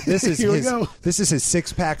tune. This is Here we go. This is his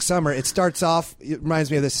 6-pack summer. It starts off. It reminds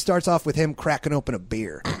me of this. It starts off with him cracking open a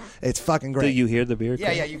beer. It's fucking Do great. you hear the beer?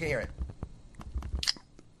 Yeah, you can hear it.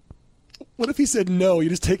 What if he said no? You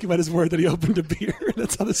just take him at his word that he opened a beer.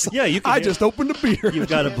 That's how this song. Yeah, you can I hear- just opened a beer. You've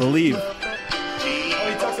got to believe.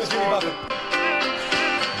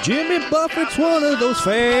 Jimmy Buffett's one of those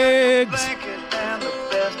fags.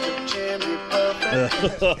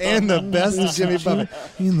 And the best is Jimmy Buffett.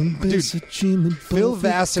 Dude, Phil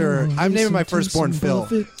Vassar. I'm naming my firstborn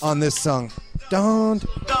Phil on this song. Don't.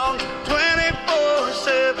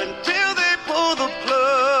 24/7 till they pull the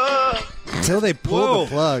plug. Until they pull the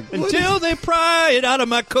plug. Until they pry it out of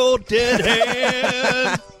my cold dead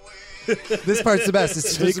hand. This part's the best.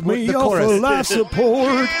 It's just Take me the off chorus. of life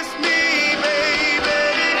support. Kiss me, baby.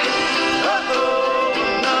 Uh-oh,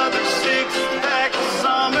 another 6-pack of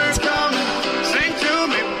summer coming. Sing to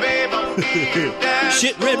me, babe. I'll be down.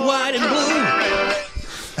 Shit, red, white, and blue.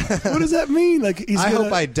 What does that mean? Like he's I gonna,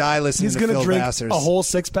 hope I die listening he's to gonna Phil drink Vassar's. a whole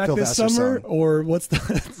 6-pack Phil this Vassar summer, song. or what's the?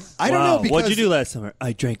 I don't know because What'd you do last summer?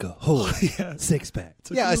 I drank a whole Yeah. 6-pack.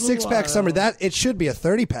 Yeah, a little 6-pack while. summer. That it should be a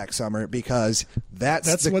 30-pack summer because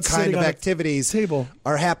that's the what's kind sitting of on the activities table.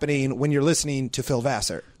 are happening when you're listening to Phil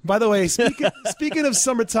Vassar. By the way, speaking of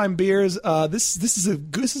summertime beers, this is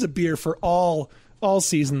a beer for all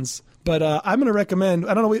seasons. But I'm going to recommend.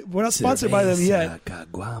 I don't know. We're not sponsored by them yet.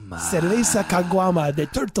 Cerveza Caguama, the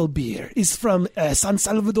turtle beer, is from San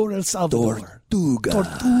Salvador, El Salvador.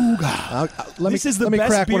 Tortuga. Let This me is the let me best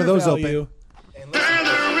crack beer one of those value. open. Turn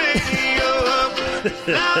the radio up.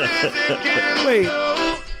 Loud as it can Wait,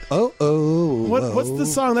 Oh, what's the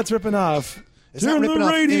song that's ripping off? It's not Turn ripping the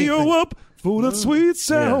off radio anything. up for that sweet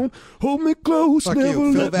sound. Hold me close, Fuck never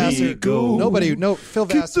you, Phil let me Vassar. go. Phil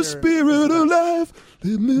Keep Vassar. the spirit alive.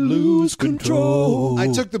 Let me lose control. I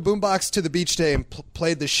took the boombox to the beach day and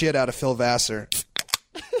played the shit out of Phil Vassar.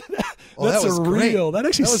 Oh, That's that was a great. real. That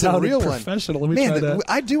actually was sounded a real professional. One. Let me Man, try that.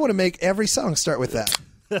 I do want to make every song start with that.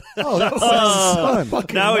 Oh, that sounds fun.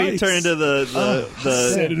 Fucking Now you nice. turn into the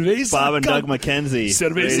Cerveza Bob and Doug Caguama. McKenzie.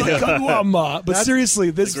 Cerveza radio. Caguama. But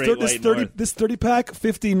seriously, this the Great White North. this 30-pack,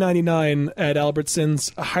 $15.99 at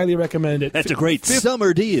Albertsons. I highly recommend it. That's a great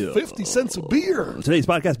summer deal. 50 cents a beer. Today's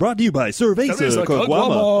podcast brought to you by Cerveza Cerveza Caguama.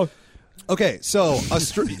 Caguama. Okay, so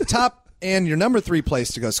top and your number 3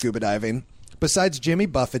 place to go scuba diving, besides Jimmy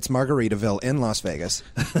Buffett's Margaritaville in Las Vegas.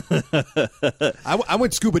 I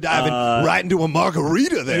went scuba diving right into a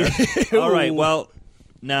margarita there. All right. Well,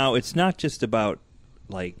 now it's not just about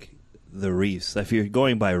like the reefs. If you're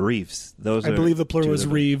going by reefs, those I are believe the plural two was of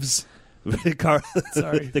them. Reeves.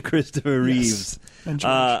 Sorry. The Christopher Reeves. And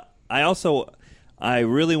George. I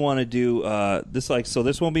really want to do this. So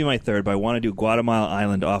this won't be my third, but I want to do Guatemala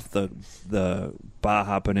Island off the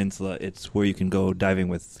Baja Peninsula. It's where you can go diving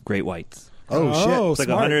with great whites. Oh, shit. Oh, It's like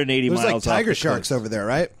smart. 180 There's miles. like tiger off the sharks coast. over there,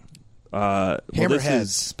 right? Well, this Hammerheads.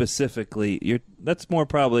 is specifically. That's more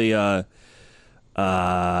probably. thought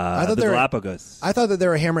the they were- Galapagos. I thought that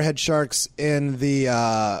there were hammerhead sharks in the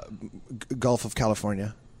Gulf of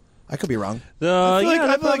California. I could be wrong. I feel like, yeah, I they feel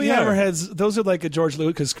like probably are. hammerheads, those are like a George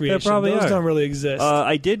Lucas creation. probably those are. don't really exist.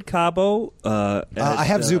 I did Cabo. I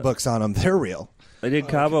have zoo books on them. They're real. I did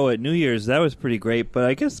Cabo at New Year's. That was pretty great. But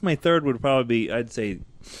I guess my third would probably be, I'd say,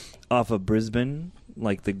 off of Brisbane.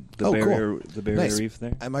 like the Oh, cool. barrier Nice. reef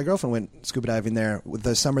there. My girlfriend went scuba diving there with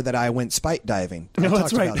the summer that I went spite diving. I No,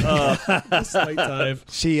 that's talked right. about that. This light dive.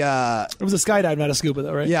 She, It was a skydive, not a scuba,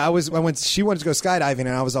 though, right? yeah, she wanted to go skydiving, and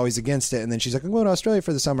I was always against it. And then she's like, I'm going to Australia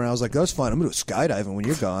for the summer. And I was like, that's fun. I'm going to go skydiving when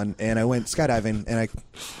you're gone. And I went skydiving,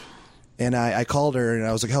 and I called her, and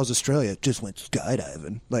I was like, how's Australia? Just went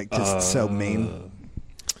skydiving. Like, just so mean.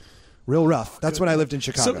 Real rough. That's when I lived in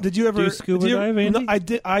Chicago. So did you ever Do you scuba dive, Andy? No, I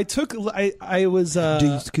did. I took. I was. Do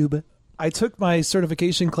you scuba? I took my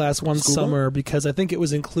certification class one Scuba? summer because I think it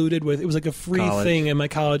was included with. It was like a free College. thing in my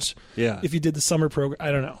college. Yeah. If you did the summer program,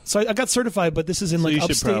 I don't know. So I got certified, but this is in So like you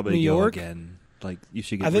should upstate probably New go York. again. Like you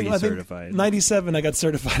should get I think recertified. 97 I got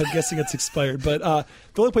certified. I'm guessing it's expired. But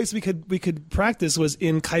the only place we could practice was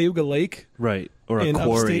in Cayuga Lake, Right, or a in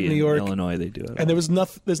quarry upstate in New York. Illinois. They do it. and there's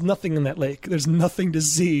nothing in that lake. There's nothing to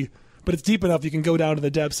see. But it's deep enough you can go down to the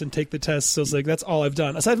depths and take the test. So it's like that's all I've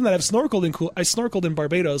done. Aside from that, I've snorkeled I snorkeled in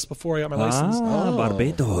Barbados before I got my license.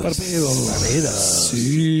 Barbados. Barbados.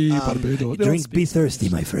 Drink, be thirsty,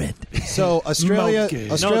 my friend. So Australia, Monkey.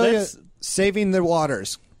 No, that's- saving the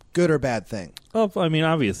waters, good or bad thing? Oh, I mean,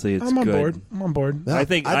 obviously it's I'm on good. board. I'm on board. Yeah. I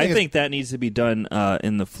think it's- that needs to be done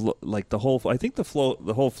in the the whole. I think the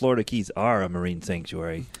whole Florida Keys are a marine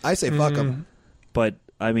sanctuary. I say fuck them. But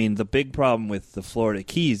I mean, the big problem with the Florida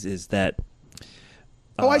Keys is that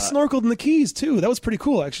I snorkeled in the Keys too. That was pretty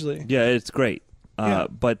cool, actually. yeah, it's great. Yeah.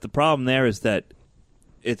 But the problem there is that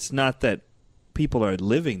it's not that people are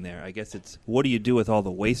living there. I guess it's what do you do with all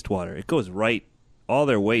the wastewater? It goes right. All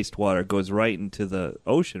their wastewater goes right into the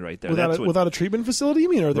ocean right there. That's what, Without a treatment facility, you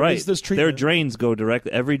mean? Or right. there's treatment? Their drains go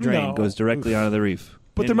directly. Every drain No. goes directly onto the reef.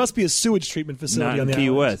 But there must be a sewage treatment facility not on in the Key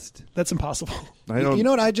island. West. That's impossible. I don't. You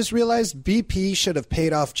know what I just realized? BP should have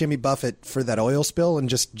paid off Jimmy Buffett for that oil spill, and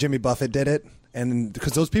just Jimmy Buffett did it. And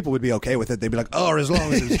because those people would be okay with it, they'd be like, "Oh, as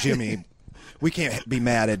long as it's Jimmy, we can't be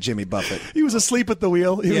mad at Jimmy Buffett." He was asleep at the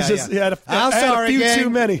wheel. He was just. He had I'm had sorry, a few gang. too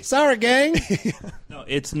many. Sorry, gang. No,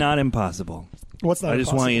 it's not impossible. What's not? I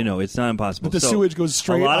just want you to know it's not impossible. But the So, sewage goes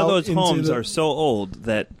straight A lot of out those into homes the- are so old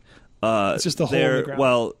that It's just a hole in the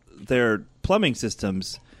ground. their plumbing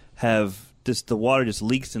systems have just the water just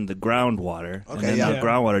leaks into the groundwater, and Okay, then yeah. the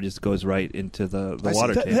groundwater just goes right into the I see.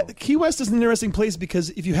 water table. Key West is an interesting place because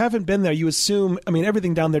if you haven't been there, you assume. I mean,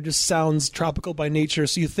 everything down there just sounds tropical by nature,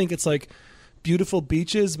 so you think it's like beautiful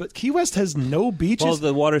beaches. But Key West has no beaches. Well,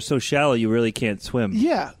 the water's so shallow you really can't swim.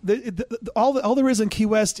 Yeah, all there is in Key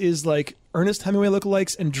West is like Ernest Hemingway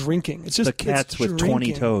lookalikes and drinking. It's just The cats it's with 20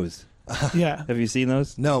 drinking. toes. Yeah, Have you seen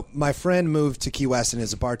those? No, my friend moved to Key West and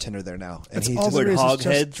is a bartender there now. And that's he all just, there is hog just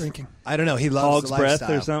heads? drinking. I don't know. He loves Hog's the breath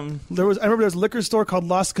lifestyle. or something? I remember there was a liquor store called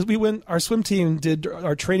Lost because we went. Our swim team did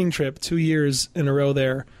our training trip 2 years in a row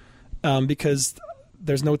there because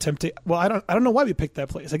there's no temptation. Well, I don't know why we picked that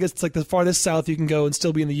place. I guess it's like the farthest south you can go and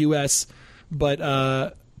still be in the U.S. But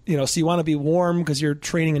so you want to be warm because you're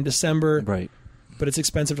training in December, Right. but it's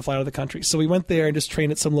expensive to fly out of the country. So we went there and just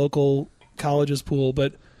trained at some local college's pool,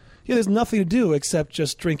 but. Yeah, there's nothing to do except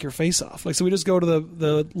just drink your face off. Like, so we just go to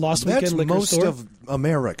the Lost That's Weekend liquor most store. of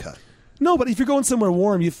America. No, but if you're going somewhere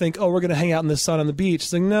warm, you think, oh, we're going to hang out in the sun on the beach.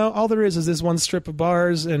 It's like, no, all there is this one strip of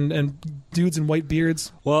bars and dudes in white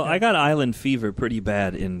beards. Well, I got island fever pretty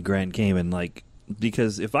bad in Grand Cayman,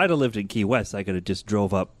 because if I'd have lived in Key West, I could have just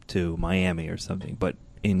drove up to Miami or something. But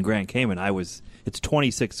in Grand Cayman, it's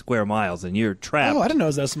 26 square miles, and you're trapped Oh, I didn't know it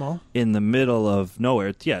was that small. in the middle of nowhere.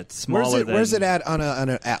 It's smaller Where's it at on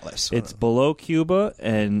an atlas? It's below Cuba,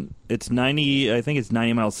 and it's 90. I think it's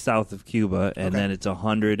 90 miles south of Cuba, and Okay. then it's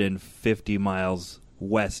 150 miles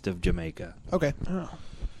west of Jamaica. Okay. Oh.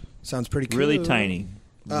 Sounds pretty cool. Really tiny.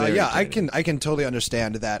 Very Yeah, I tiny. can totally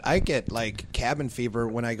understand that. I get like cabin fever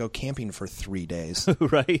when I go camping for 3 days.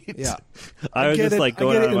 Right? Yeah. I was get just it, like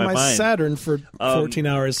going I get out it of in my mind. Saturn for 14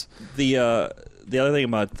 hours. The other thing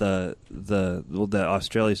about the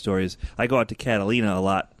Australia story is I go out to Catalina a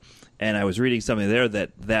lot, and I was reading something there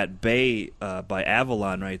that bay by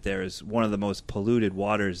Avalon right there is one of the most polluted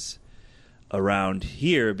waters around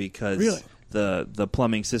here because Really? the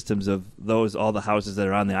plumbing systems of all the houses that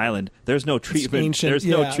are on the island, there's no treatment. ancient. There's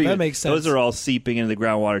Yeah, no that treatment. makes sense. Those are all seeping into the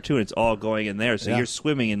groundwater too, and it's all going in there. So Yeah. you're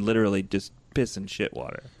swimming in literally just piss and shit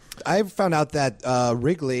water. I found out that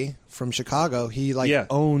Wrigley from Chicago, he Yeah.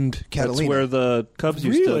 owned Catalina. That's where the Cubs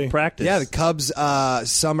used Really? to practice. Yeah, the Cubs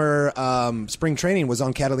summer spring training was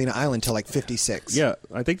on Catalina Island till like 56. Yeah,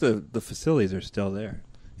 I think the facilities are still there.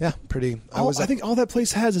 Yeah, pretty. I think all that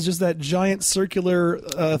place has is just that giant circular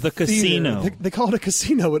The theater. casino. They call it a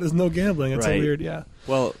casino, but there's no gambling. It's Right. so weird, yeah.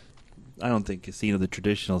 Well, I don't think casino, the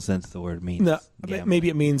traditional sense of the word, means No, gambling. maybe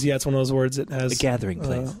it means, it's one of those words that has A gathering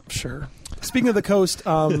place. Sure. Speaking of the coast,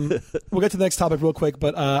 we'll get to the next topic real quick,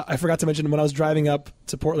 but I forgot to mention when I was driving up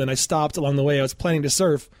to Portland, I stopped along the way. I was planning to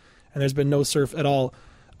surf, and there's been no surf at all.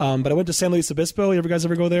 But I went to San Luis Obispo. You guys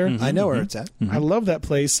ever go there? I know where it's at. I love that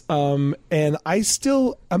place. And I'm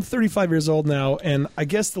 35 years old now, and I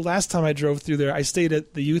guess the last time I drove through there, I stayed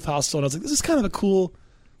at the youth hostel, and I was like, this is kind of a cool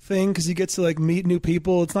thing because you get to like meet new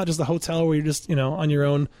people. It's not just a hotel where you're just on your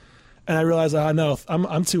own. And I realized, no,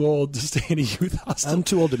 I'm too old to stay in a youth hostel. I'm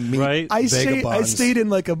too old to meet Right. I vagabonds. stayed in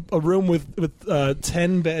like a room with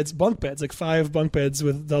 10 beds, bunk beds, like 5 bunk beds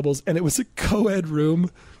with doubles, and it was a co-ed room.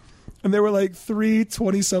 And there were like 3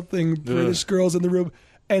 20-something British girls in the room.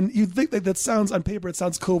 And you'd think like that sounds, on paper, it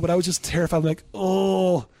sounds cool, but I was just terrified. I'm like,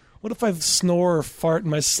 oh, what if I snore or fart in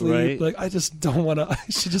my sleep? Right. Like, I just don't want to. I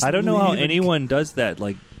should just I don't know how leave and- anyone does that,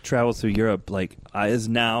 like travel through Europe. Like I'm as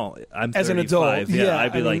an 35. adult. Yeah,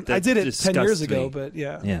 I'd be I like, mean, that I did it 10 disgusts years ago, me. but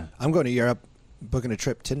yeah. Yeah. I'm going to Europe, booking a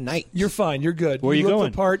trip tonight. You're fine. You're good. Where are you look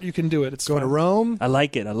going? the part, you can do it. It's Going to fine. Rome, I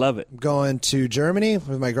like it. I love it. going to Germany,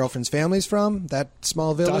 where my girlfriend's family's from, that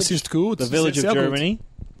small village. Das ist gut. The village of Sehr gut. Germany.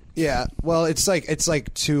 Yeah, well, it's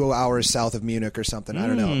like 2 hours south of Munich or something. I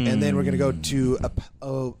don't know. And then we're going to go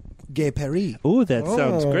to Gay Paris. Ooh, that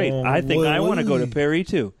sounds great. I think I want to go to wait. Paris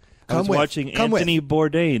too. I was Come with. watching Come with. Anthony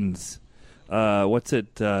Bourdain's. What's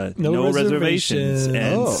it? No Reservations.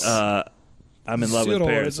 And Oh. I'm in love with Zero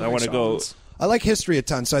Paris. I want to go. reservations. I like history a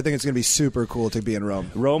ton, so I think it's going to be super cool to be in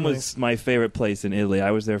Rome. Rome was my favorite place in Italy.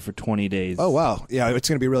 I was there for 20 days. Oh, wow. Yeah, it's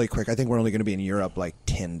going to be really quick. I think we're only going to be in Europe like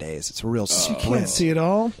 10 days. It's a real Can't sprint. see it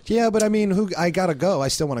all. Yeah, but I mean, I got to go. I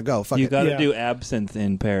still want to go. Fuck You it. got to Yeah. do absinthe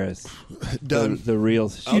in Paris. Done. The real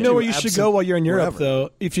shit. You know do where you should absinthe go while you're in Europe, wherever. though?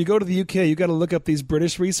 If you go to the UK, you got to look up these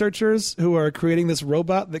British researchers who are creating this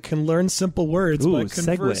robot that can learn simple words Ooh, by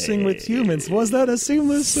conversing segue. with humans. Was that a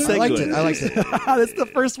seamless? I liked it. I liked it. That's the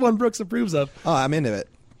first one Brooks approves of. Oh, I'm into it.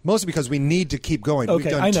 Mostly because we need to keep going. Okay,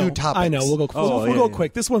 We've done I know. 2 topics. I know. We'll go. We'll yeah, go yeah.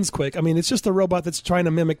 quick. This one's quick. I mean, it's just a robot that's trying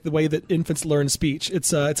to mimic the way that infants learn speech.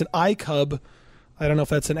 It's an iCub. I don't know if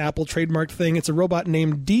that's an Apple trademarked thing. It's a robot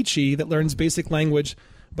named Dichi that learns basic language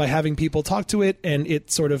by having people talk to it, and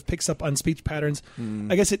it sort of picks up on speech patterns.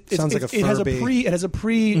 I guess it Sounds like a it has a Furby.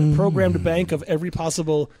 pre-programmed bank of every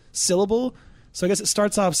possible syllable. So I guess it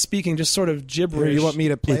starts off speaking just sort of gibberish. Here, you want me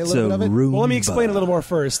to play a little bit of it? Roomba. Well, let me explain a little more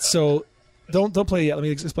first. So don't play it yet. Let me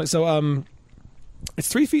explain. So it's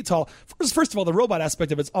 3 feet tall. First of all, the robot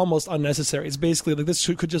aspect of it's almost unnecessary. It's basically like this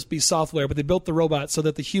could just be software, but they built the robot so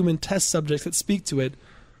that the human test subjects that speak to it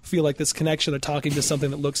feel like this connection. They're talking to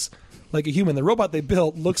something that looks like a human. The robot they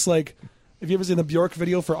built looks like. Have you ever seen the Bjork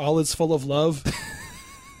video for All Is Full of Love?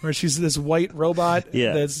 Where she's this white robot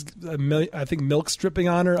Yeah. that's, I think, milk's dripping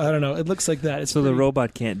on her. I don't know. It looks like that. It's So the pretty-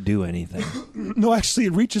 robot can't do anything. No, actually,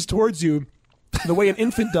 it reaches towards you the way an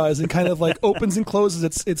infant does and kind of like opens and closes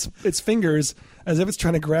its fingers as if it's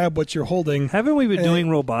trying to grab what you're holding. Haven't we been And- doing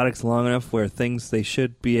robotics long enough where things they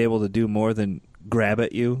should be able to do more than grab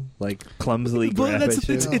at you, like clumsily Well, grab at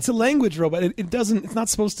you? it's a language robot. It doesn't. It's not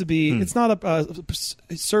supposed to be. It's not a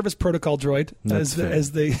service protocol droid That's fair.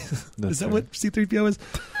 as they. That's Is that fair. what C-3PO is?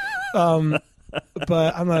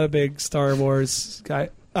 But I'm not a big Star Wars guy.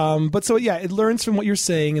 But so yeah, it learns from what you're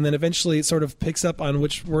saying, and then eventually it sort of picks up on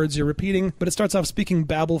which words you're repeating. But it starts off speaking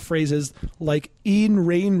babble phrases like "een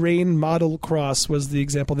rain model cross" was the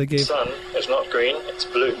example they gave. Sun is not green, it's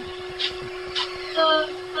blue.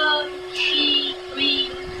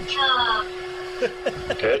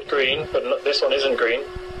 Good, green, but not, this one isn't green.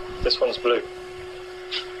 This one's blue.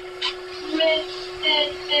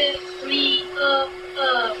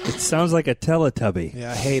 It sounds like a Teletubby.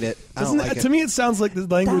 Yeah, I hate it. I Doesn't don't like it, it. to me, it sounds like the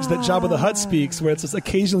language that Jabba the Hutt speaks, where it's just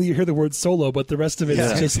occasionally you hear the word "solo," but the rest of it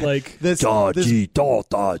is Yeah. just like This solo.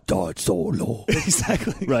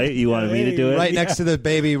 exactly Right? You wanted me to do it? right next to the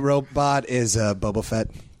baby robot is Boba Fett.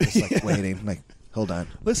 Just like waiting. Like, hold on.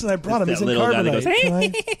 Listen, I brought him. It's He's that in little guy that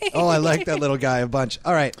carbonite. goes, Can I- Oh, I like that little guy a bunch.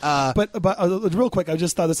 All right. But real quick, I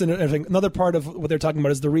just thought this interesting. Another part of what they're talking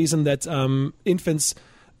about is the reason that infants.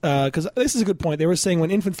 Because this is a good point. They were saying when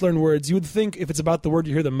infants learn words, you would think if it's about the word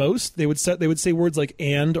you hear the most, they would say words like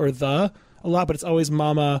 "and" or "the" a lot, but it's always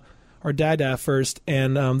 "mama" or "dada" first.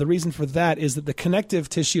 And the reason for that is that the connective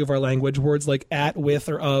tissue of our language, words like "at," "with,"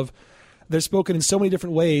 or "of," they're spoken in so many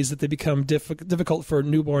different ways that they become difficult for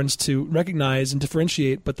newborns to recognize and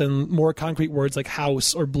differentiate. But then more concrete words like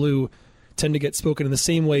 "house" or "blue" tend to get spoken in the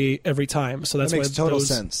same way every time. So that's that makes why total those,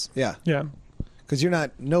 sense. Yeah. Yeah. Because you're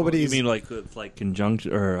not You nobody's. mean like it's like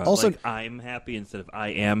conjunction or Also- like I'm happy instead of I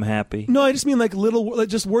am happy? No, I just mean like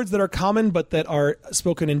just words that are common but that are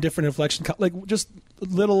spoken in different inflection, like just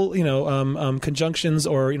little, conjunctions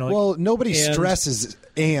or well, nobody and- stresses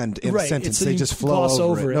 "and" in Right, a sentence. it's- They you just flow gloss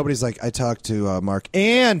over over it. it. Nobody's like, "I talked to Mark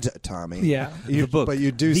and Tommy." Yeah. You- The book. But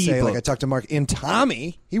you do The say like, book. "I talked to Mark and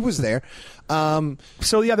Tommy." He was there.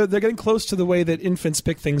 So yeah, they're getting close to the way that infants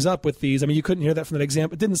pick things up with these. I mean, you couldn't hear that from that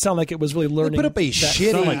example. It didn't sound like it was really They learning. put up a that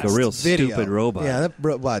shitty Sound like a real video. stupid robot. Yeah, that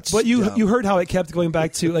robot's. But you dumb. heard how it kept going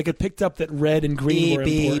back to like it picked up that red and green were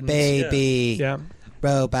Baby, important. baby, Yeah.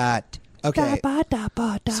 robot. Okay.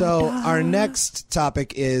 So our next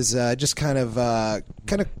topic is just kind of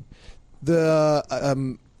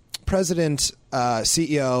the president,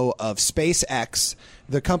 CEO of SpaceX,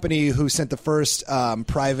 the company who sent the first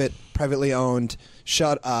privately owned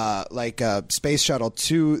space shuttle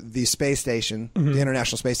to the space station, the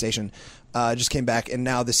International Space Station. Just came back, and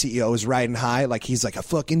now the CEO is riding high. Like he's like, I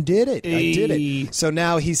fucking did it. I did Hey. it. So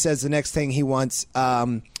now he says the next thing he wants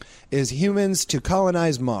is humans to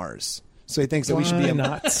colonize Mars. So he thinks that we should be Why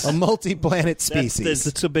not? a multi-planet species.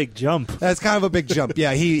 That's a big jump. That's kind of a big jump.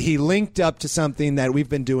 Yeah, he linked up to something that we've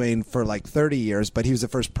been doing for like 30 years, but he was the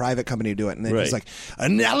first private company to do it. And then he's Right. like,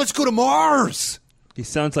 and now let's go to Mars. He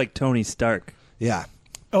sounds like Tony Stark. Yeah.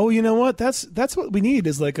 Oh, you know what? That's what we need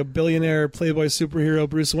is like a billionaire Playboy superhero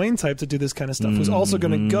Bruce Wayne type to do this kind of stuff. Who's also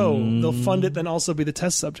going to go? They'll fund it, then also be the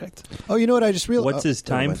test subject. Oh, you know what? I just realized. What's his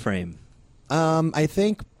time frame? I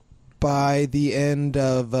think by the end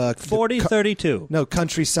of 40-32. No,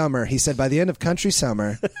 Country Summer. He said by the end of Country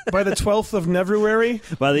Summer. By the 12th of February,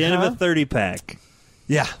 By the end Huh? of a 30-pack.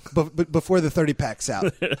 Yeah, but before the 30 pack's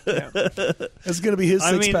out. it's going to be his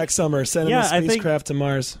I mean, six-pack summer. Sending yeah, a I think- spacecraft to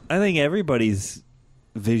Mars. I think everybody's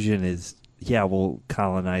vision is, we'll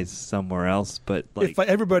colonize somewhere else, but like If by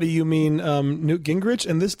everybody you mean Newt Gingrich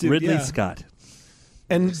and this dude, Ridley yeah. Scott.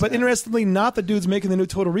 But interestingly, not the dude's making the new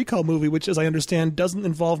Total Recall movie, which, as I understand, doesn't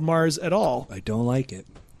involve Mars at all. I don't like it.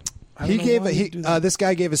 I don't know why you'd do that. This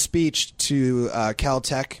guy gave a speech to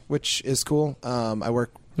Caltech, which is cool. I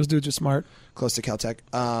work Those dudes are smart. close to Caltech.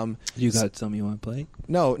 You got something you want to play?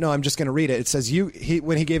 No, I'm just going to read it. It says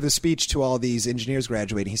when he gave the speech to all these engineers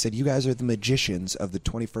graduating, he said, "You guys are the magicians of the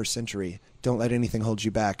 21st century. Don't let anything hold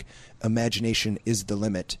you back. Imagination is the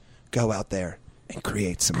limit. Go out there and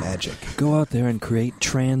create some magic." Go out there and create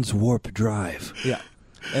trans warp drive. Yeah.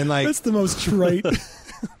 And like, That's the most trite.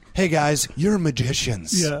 hey guys, you're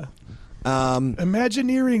magicians. yeah.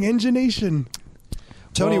 Imagineering, engination.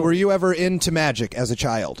 Tony, Well- were you ever into magic as a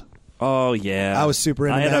child? Oh yeah, I was super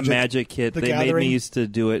into I had magic. a magic kit. The They made Gathering? me used to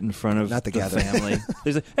do it in front of Not the Gathering. family.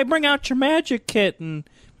 They said, "Hey, bring out your magic kit and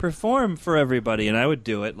perform for everybody," and I would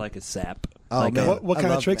do it like a sap. Oh, like man. What I kind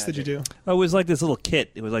of love tricks did you do? It was like this little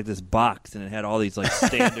kit. It was like this box, and it had all these like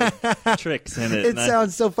standard tricks in it. It and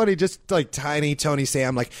sounds so funny, just like tiny Tony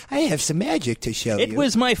Sam, like, I have some magic to show It you.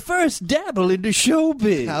 was my first dabble into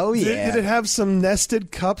showbiz. Oh, yeah. Did it have some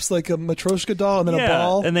nested cups like a Matryoshka doll and then a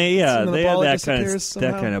ball? and they And then the they had ball that kind of disappears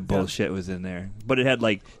somehow? bullshit was in there. But it had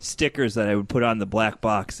like stickers that I would put on the black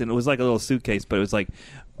box, and it was like a little suitcase. But it was like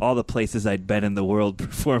all the places I'd been in the world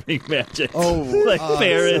performing magic. Oh, like oh,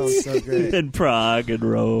 Paris sounds so great. and Prague and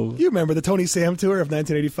Rome. You remember the Tony Sam tour of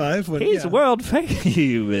 1985? When, He's yeah. world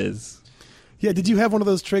famous. Yeah, did you have one of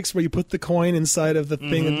those tricks where you put the coin inside of the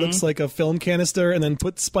thing that looks like a film canister and then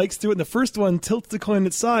put spikes through it? And the first one tilts the coin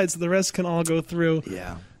its side so the rest can all go through.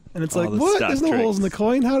 Yeah. And it's All like, the what? stock There's no holes in the tricks.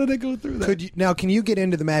 coin? How did it go through that? Can you get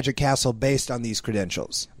into the Magic Castle based on these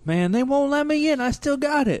credentials? Man, they won't let me in. I still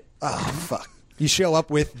got it. Oh, fuck. You show up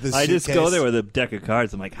with the I just go suitcase. there with a deck of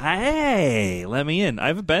cards. I'm like, hey, let me in.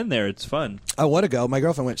 I've been there. It's fun. I want to go. My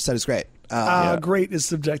girlfriend went. She said it's great. Great is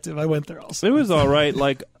subjective. I went there also. It was all right.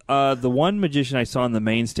 Like the one magician I saw on the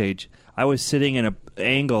main stage, I was sitting in an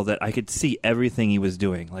angle that I could see everything he was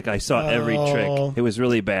doing. Like I saw every Oh. trick. It was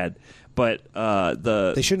really bad. But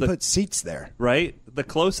They shouldn't the, put seats there. right. The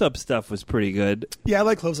close-up stuff was pretty good, Yeah, I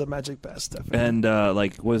like close-up magic best. Definitely. and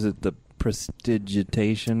like was it the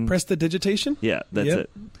prestidigitation? Prestidigitation? Yeah, that's Yep. it.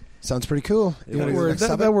 Sounds pretty cool. You That wanna go word, next that,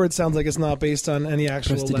 topic? that word sounds like it's not based on any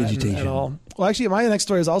actual Latin Prestidigitation. at all. Well, actually, my next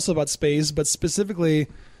story is also about space, but specifically,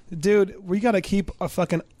 dude, we got to keep a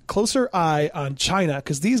fucking closer eye on China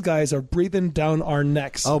because these guys are breathing down our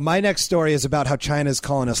necks. Oh, my next story is about how China's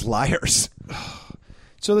calling us liars.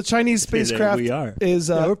 So the Chinese spacecraft we are. is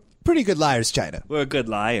Yeah, we're pretty good liars, China. We're a good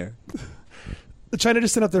liar. China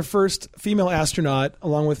just sent up their first female astronaut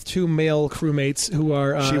along with two male crewmates who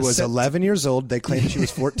are She was set- 11 years old. They claimed she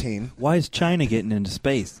was 14. Why is China getting into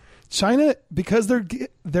space? China, because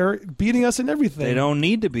they're beating us in everything. They don't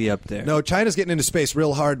need to be up there. No, China's getting into space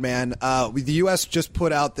real hard, man. The U.S. just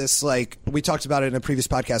put out this, like, we talked about it in a previous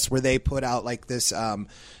podcast, where they put out, like, this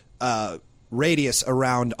radius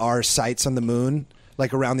around our sites on the moon,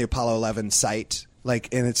 like around the Apollo 11 site.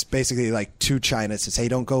 Like, and it's basically like to China. It says, hey,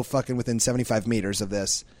 don't go fucking within 75 meters of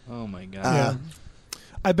this. Oh my god. Yeah.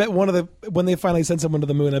 I bet when they finally send someone to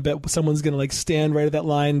the moon, I bet someone's gonna like stand right at that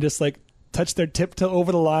line, and just like touch their tiptoe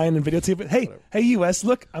over the line and videotape it. Hey, U.S.,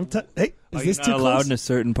 look, hey, is this too allowed close? in a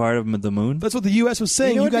certain part of the moon? That's what the U.S. was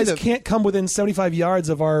saying. You know You what'd be guys can't come within 75 yards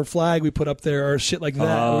of our flag we put up there or shit like that.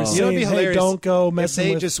 Oh. We're You saying, You know, it'd be hilarious. hey, don't go if messing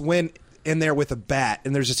they with. just went in there with a bat,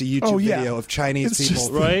 and there's just a YouTube video of Chinese It's people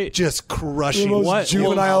just- Right. just crushing The most What?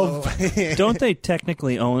 juvenile. Don't they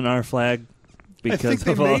technically own our flag because think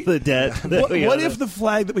they of all may- the debt? That What, we what own? if the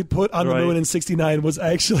flag that we put on the Right. moon in '69 was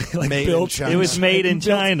actually like Made in built? China. It was made in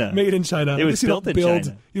China. Made in China. It was At least you built don't in build,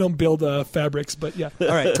 China. You don't build fabrics, but yeah. All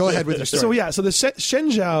right, go ahead with your story. So yeah, so the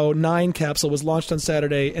Shenzhou 9 capsule was launched on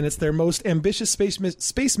Saturday, and it's their most ambitious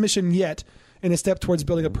space mission yet, in a step towards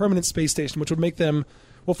building a permanent space station, which would make them.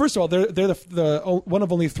 Well, first of all, they're the one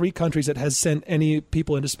of only 3 countries that has sent any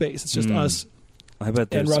people into space. It's just us. I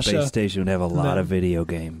bet their and space Russia. station would have a lot No. of video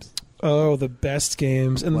games. Oh, the best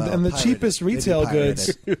games and Well, the pirated. cheapest Maybe retail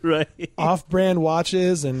pirated. goods, Right. off-brand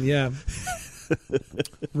watches, and yeah.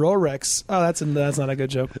 Rolex. Oh, that's not a good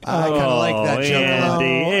joke. I kind of like that joke a lot.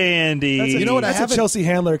 Andy. That's a, You know what I that's a haven't- Chelsea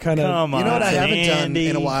Handler kind of. Come on. You know what I haven't done Andy.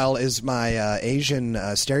 in a while is my Asian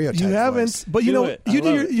stereotype. You haven't, voice. but you Do know it. I you do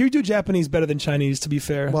love your, it. you do Japanese better than Chinese. To be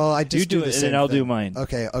fair, Well, I just You do the it, and same then I'll thing. do mine.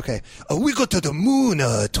 Okay. We go to the moon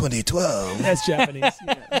 2012. that's Japanese,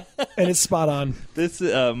 yeah. And it's spot on. This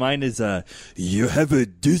mine is You have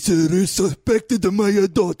disrespected my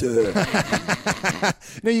daughter.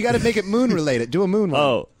 No, you got to make it moon related. Do a moon one.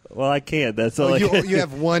 oh well I can't. That's all Oh, I can. you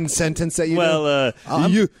have one sentence that you well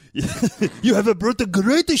you have brought a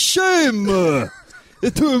great shame to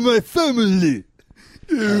my family.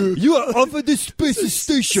 You are off at the space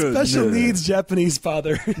station. Special needs Japanese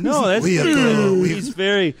father. no, that's We true. go- we- He's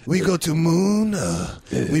very We go to moon.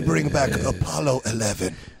 We bring back Apollo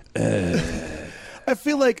 11. I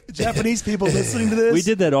feel like Japanese people listening to this. we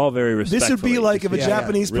did that all very respectfully. This would be like if a Yeah,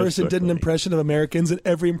 Japanese person did an Respectfully. impression of Americans and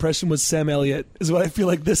every impression was Sam Elliott, is what I feel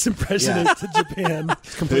like this impression Yeah. is to Japan.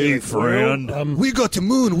 Hey, friend. We go to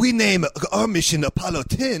moon. We name our mission Apollo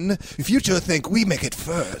 10. Future think we make it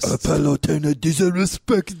first. Apollo 10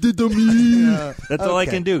 disrespected me. That's all I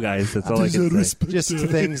Okay. can do, guys. That's all I can say. Just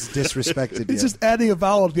things disrespected. It's you. just adding a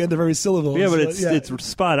vowel at the end of every syllable. Yeah, but So, it's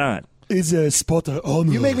spot on. it's a spot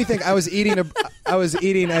on. You make me think. I was eating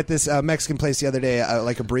at this Mexican place the other day,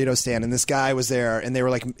 like a burrito stand, and this guy was there, and they were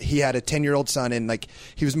like, he had a 10-year-old son, and like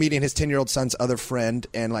he was meeting his 10-year-old son's other friend,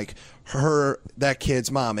 and like that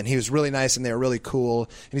kid's mom, and he was really nice, and they were really cool,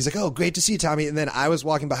 and he's like, oh, great to see you, Tommy, and then I was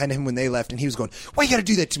walking behind him when they left, and he was going, why you got to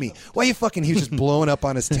do that to me? Why you fucking? He was just blowing up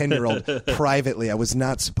on his 10-year-old privately. I was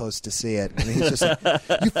not supposed to see it, and he's just like,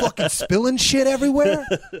 you fucking spilling shit everywhere.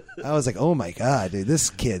 I was like, oh my god, dude, this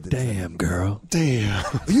kid. Damn, girl. Damn.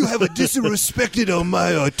 You have a disrespected on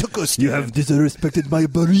my taco stand. You have disrespected my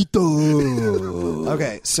burrito.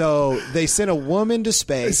 Okay, so they sent a woman to They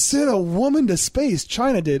space sent a woman to space.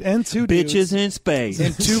 China did, and 2 dudes. Bitches in space.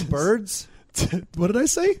 and 2 birds. What did I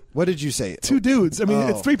say? What did you say? 2 dudes. I mean, Oh.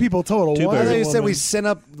 it's 3 people total. Two One I is thought a you said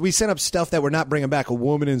woman. we sent up stuff that we're not bringing back. A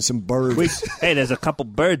woman and some birds. Hey, there's a couple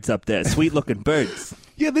birds up there. Sweet looking birds.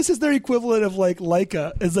 Yeah, this is their equivalent of like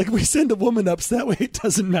Leica. It's like we send a woman up so that way it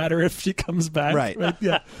doesn't matter if she comes back. Right.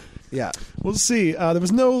 Yeah. Yeah, We'll see. There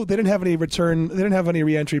was no. They didn't have any return. They didn't have any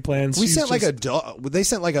reentry plans. we She's sent like a just- dog. They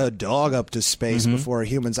sent like a dog up to space before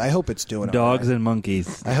humans. I hope it's doing all Dogs right. and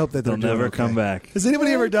monkeys. I hope that they're they'll doing never okay. come back. Has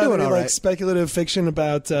anybody Yeah, ever done doing any all like right. speculative fiction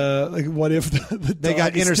about like what if the They dog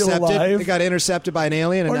got is still intercepted. alive? They got intercepted by an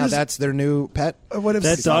alien, and Or now just- that's their new pet. What if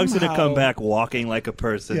That dog's gonna somehow- come back walking like a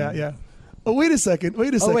person. Yeah, yeah. Oh, wait a second.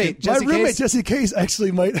 Wait a second. wait, My Jesse roommate Case? Jesse Case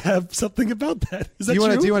actually might have something about that. Is that Do you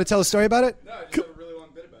true? want to tell a story about it? Come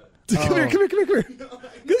here.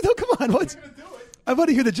 No, come on. What? I want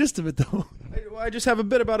to hear the gist of it, though. I just have a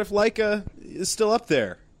bit about if Leica is still up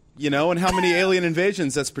there, and how many alien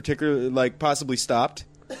invasions that's particularly possibly stopped.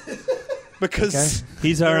 Because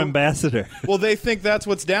He's our ambassador. well, they think that's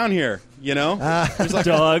what's down here. There's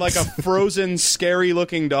Dogs. like a frozen,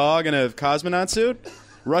 scary-looking dog in a cosmonaut suit.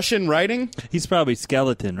 Russian writing? He's probably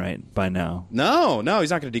skeleton right by now. No, he's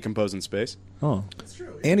not going to decompose in space. Oh,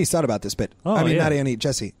 Andy's thought about this bit. Oh, I mean, yeah. not Andy,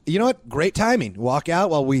 Jesse. You know what? Great timing. Walk out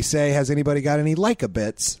while we say, has anybody got any Leica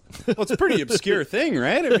bits? Well, it's a pretty obscure thing,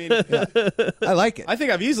 right? I mean, I like it. I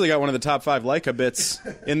think I've easily got one of the top 5 Leica bits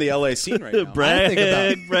in the LA scene right now.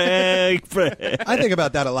 Brag, brag. I think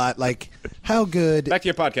about that a lot. Like, how good. Back to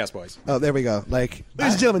your podcast, boys. Oh, there we go. Like,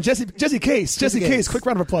 Ladies and gentlemen, Jesse Case. Jesse Case. Case. Quick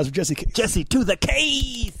round of applause for Jesse Case. Jesse to the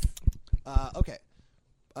cave. okay.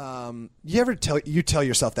 You ever tell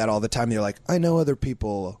yourself that all the time? You're like, I know other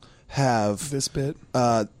people have This bit.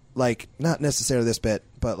 like not necessarily this bit,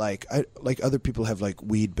 but like other people have like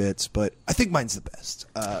weed bits, but I think mine's the best.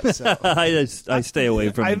 So I stay away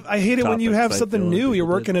from. I hate it when you have topics I something feel new. like You're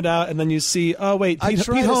people working it out, and then you see, oh wait, I Pete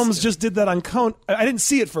try to Holmes s- just did that on Cone. I didn't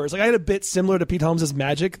see it first. Like I had a bit similar to Pete Holmes'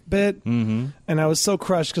 magic bit, and I was so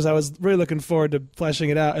crushed because I was really looking forward to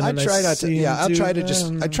fleshing it out. And I then try not to. see Yeah, him I'll do try to that, just.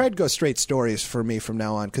 and- I try to go straight stories for me from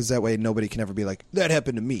now on, because that way nobody can ever be like, that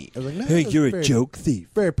happened to me. I was like, no, Hey, that's you're a very- joke thief.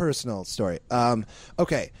 Very personal story.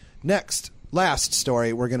 Okay, last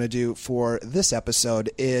story we're going to do for this episode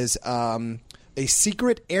is a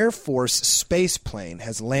secret Air Force space plane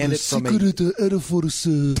has landed from a. Air Force.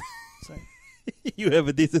 You have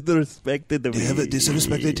a disrespected. You have a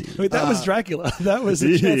disrespected. Wait, that was Dracula. That was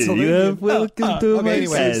a Transylvanian. You have welcome to okay, my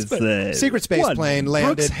anyways, castle. Secret space One. plane Brooks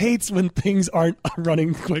landed. hates when things aren't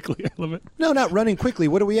running quickly. I love it. No, not running quickly.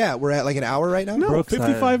 What are we at? We're at like an hour right now. No, Brooks,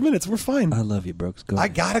 55 minutes. We're fine. I love you, Brooks. Go. I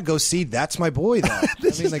gotta go see. That's my boy, though.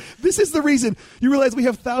 This I mean, like, is the reason you realize we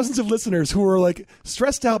have thousands of listeners who are like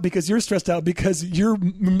stressed out because you're stressed out because you're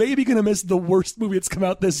maybe going to miss the worst movie that's come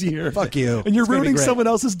out this year. Fuck you. And you're It's gonna be ruining great. someone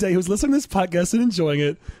else's day who's listening to this podcast and enjoying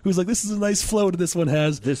it. Who's like, this is a nice flow to this one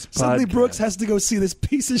has. This Suddenly podcast. Brooks has to go see this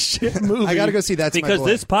piece of shit movie. I gotta go see. That's because my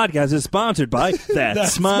boy. this podcast is sponsored by That's,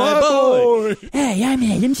 That's My Boy. Hey, I'm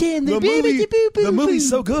Adam Sandler. The movie's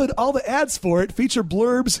so good, all the ads for it feature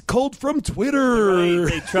blurbs cold from Twitter. Right,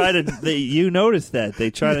 they try to. You notice that they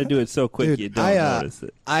try to do it so quick Dude, you don't notice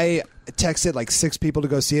it. I texted like 6 people to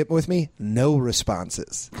go see it with me. No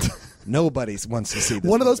responses. Nobody wants to see this.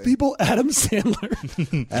 One of those movie. people, Adam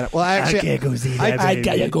Sandler. Well, actually, I can't go see I- that. I I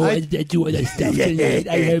gotta go and do other stuff tonight.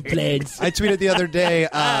 I have plans. I tweeted the other day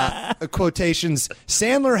quotations.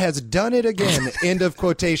 Sandler has done it again. End of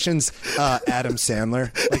quotations. Adam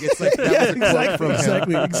Sandler. Like it's like that was a quote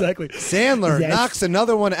from him. Exactly. Sandler Yes. knocks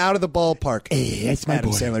another one out of the ballpark. Hey, that's my Adam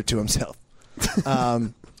boy. Sandler to himself.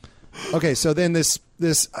 Okay, so then this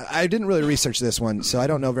I didn't really research this one, so I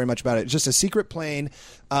don't know very much about it. Just a secret plane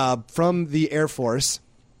from the Air Force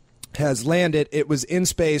has landed. It was in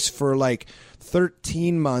space for like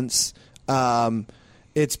 13 months.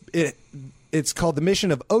 It's called the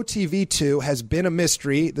mission of OTV-2, has been a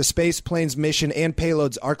mystery. The space plane's mission and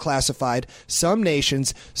payloads are classified. Some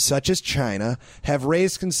nations, such as China, have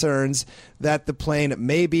raised concerns that the plane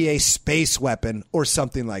may be a space weapon or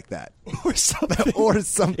something like that. Or something. Or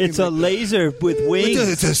something It's a like laser with wings.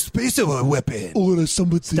 It's a space weapon. Or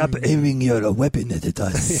somebody. Stop aiming your weapon at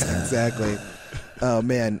us. Yeah, exactly. Oh,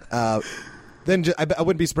 man. Then I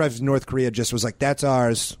wouldn't be surprised if North Korea just was like, that's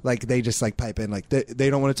ours. Like, they just like pipe in. Like,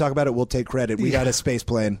 they don't want to talk about it. We'll take credit. We got a space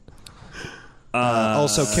plane.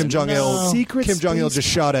 Also, Kim Jong-il. Secret Kim Jong-il space-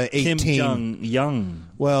 just shot a 18. Kim Jong-un.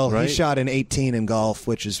 Well, right? he shot an 18 in golf,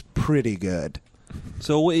 which is pretty good.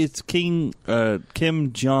 So it's Kim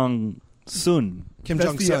Jong-sun. Kim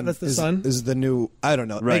That's Jong-un that's the son? is the new. I don't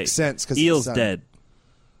know. It Right. makes sense because Eel's dead.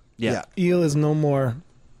 Yeah. Eel is no more.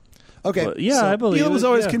 Okay. Well, yeah, so- I believe Eel was it,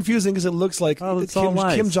 always yeah. confusing because it looks like Oh, it's all Kim,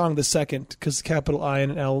 lies. Kim Jong the second because capital I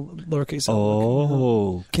and L lowercase L.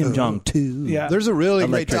 Oh, Kim Jong-2. Yeah. There's a really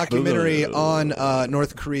great Electric documentary Boogaloo. on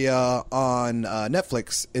North Korea on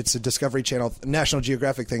Netflix. It's a Discovery Channel, National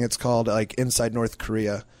Geographic thing. It's called like Inside North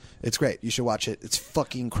Korea. It's great. You should watch it. It's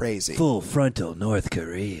fucking crazy. Full frontal North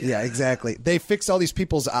Korea. Yeah, exactly. They fix all these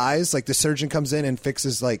people's eyes. Like the surgeon comes in and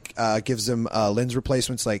fixes like gives them lens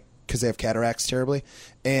replacements, like because they have cataracts terribly.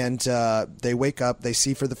 And they wake up, they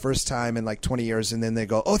see for the first time in like 20 years, and then they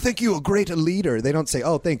go, "Oh, thank you, a great leader." They don't say,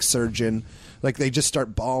 "Oh, thanks, surgeon." Like they just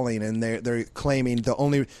start bawling, and they're claiming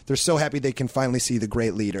they're so happy they can finally see the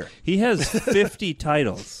great leader. He has 50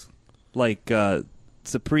 titles, like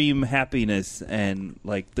Supreme Happiness and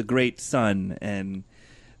like the Great Son and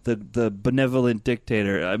the Benevolent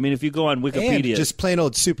Dictator. I mean, if you go on Wikipedia, And just plain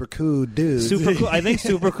old super cool dude. super cool. I think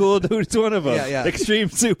super cool dude's one of them. Yeah, yeah. Extreme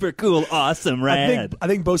super cool, awesome, rad. I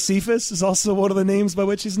think Bocephus is also one of the names by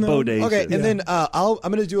which he's known. Bodacious. Okay, and then I'm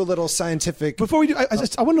going to do a little scientific. Before we do, I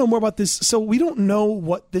want to know more about this. So we don't know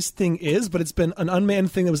what this thing is, but it's been an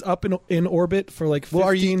unmanned thing that was up in orbit for like 15 Well,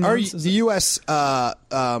 are you months. the U.S.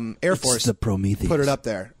 Air Force the Prometheus. put it up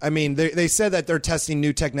there? I mean, they said that they're testing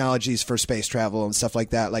new technologies for space travel and stuff like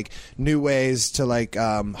that. out like new ways to like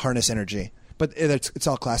harness energy. But it's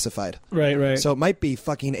all classified. Right. So it might be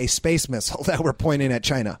fucking a space missile that we're pointing at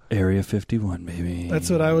China. Area 51, baby.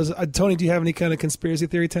 That's what I was. Tony, do you have any kind of conspiracy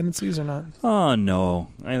theory tendencies or not? Oh no,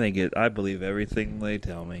 I believe everything they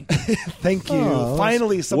tell me. Thank you. Oh,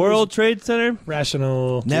 Finally, someone's World Trade Center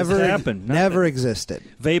rational. Never happened. Never existed.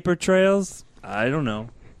 Vapor trails. I don't know.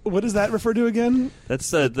 What does that refer to again?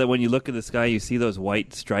 That's the when you look at the sky, you see those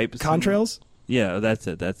white stripes. Contrails? Yeah, that's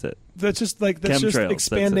it. That's just Chemtrails,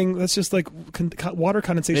 expanding. That's just like water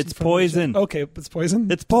condensation. It's poison. Okay, it's poison.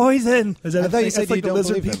 It's poison. Is that I a thought you thing? said That's like you the don't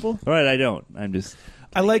lizard believe him. people. All right, I don't. I'm just.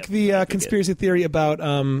 I like the conspiracy theory about.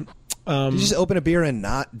 Did you just open a beer and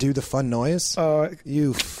not do the fun noise?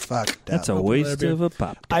 You fucked up. That's a waste of a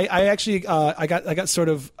pop. I actually I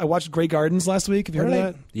watched Grey Gardens last week. Have you heard Really?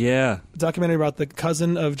 of that? Yeah. A documentary about the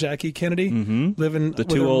cousin of Jackie Kennedy living The with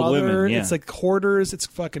two her old mother. women, yeah. It's like hoarders. It's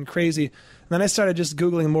fucking crazy. And then I started just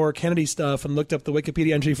Googling more Kennedy stuff and looked up the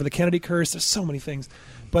Wikipedia entry for the Kennedy curse. There's so many things.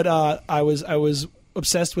 But I was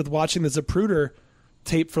obsessed with watching the Zapruder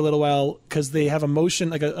tape for a little while because they have a motion,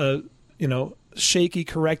 like a shaky,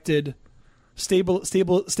 corrected,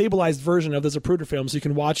 stabilized version of the Zapruder film, so you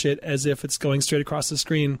can watch it as if it's going straight across the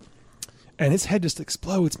screen. And his head just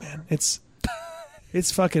explodes, man. It's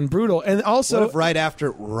fucking brutal. And also, What if right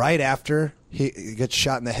after he gets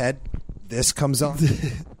shot in the head, this comes on?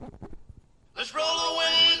 Let's roll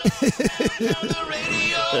away on the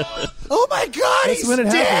radio. Oh my God, That's he's when it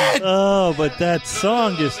dead! happened. Oh, but that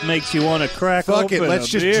song just makes you want to crack Fuck it, open let's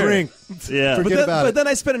a just beer. drink. Yeah. Forget about but it. then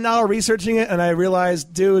I spent an hour researching it, and I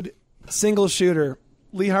realized, dude, single shooter,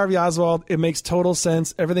 Lee Harvey Oswald. It makes total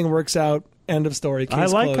sense. Everything works out. End of story. Case I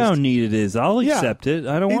like closed. how neat it is. I'll Yeah. accept it.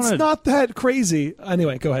 I don't want It's to. not that crazy.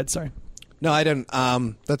 Anyway, go ahead. Sorry. No, I didn't.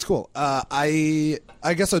 That's cool.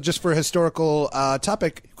 I guess just for a historical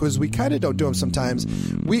topic, because we kind of don't do them sometimes.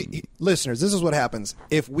 Listeners, this is what happens.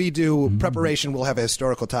 If we do preparation, we'll have a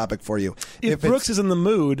historical topic for you. If it's- Brooks is in the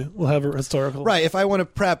mood, we'll have a historical. right, if I want to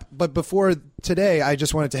prep, but before today, I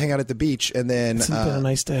just wanted to hang out at the beach, and then It's been a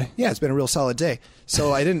nice day. yeah, it's been a real solid day.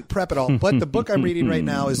 So I didn't prep at all. But the book I'm reading right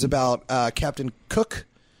now is about Captain Cook,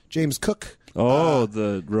 James Cook.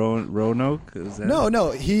 The Roanoke? Is that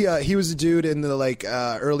No, he was a dude in the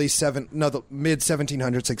the mid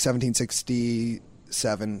 1700s, like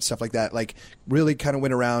 1767, stuff like that. Like really kind of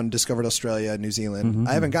went around, discovered Australia, New Zealand.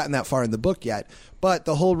 I haven't gotten that far in the book yet, but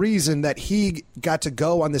the whole reason that he got to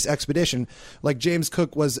go on this expedition, like James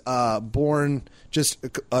Cook was born just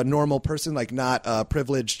a normal person, like not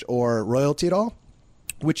privileged or royalty at all,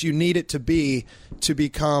 which you need it to be to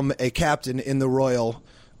become a captain in the Royal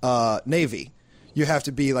Navy. You have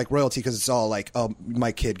to be like royalty because it's all like, oh,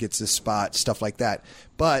 my kid gets this spot, stuff like that.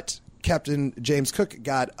 But Captain James Cook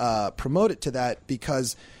got promoted to that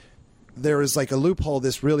because there was like a loophole.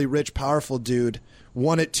 This really rich, powerful dude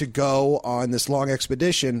wanted to go on this long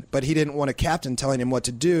expedition, but he didn't want a captain telling him what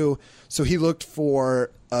to do. So he looked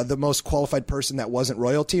for the most qualified person that wasn't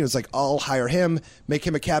royalty. It was like, I'll hire him, make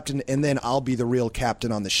him a captain, and then I'll be the real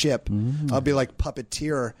captain on the ship. I'll be like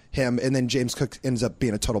puppeteer him, and then James Cook ends up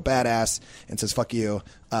being a total badass and says, fuck you.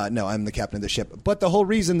 No, I'm the captain of the ship. But the whole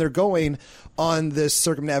reason they're going on this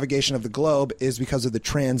circumnavigation of the globe is because of the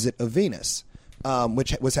transit of Venus.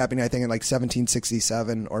 Which was happening, I think, in like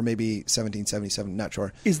 1767 or maybe 1777. Not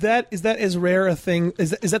sure. Is that as rare a thing? Is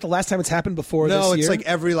that the last time it's happened before this No, year? it's like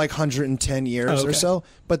every like 110 years Oh, okay. or so.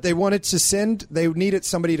 But they wanted to they needed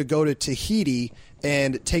somebody to go to Tahiti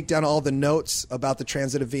and take down all the notes about the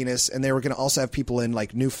transit of Venus, and they were going to also have people in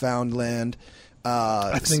like Newfoundland.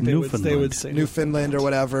 I think they would say Newfoundland or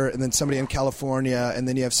whatever, and then somebody in California, and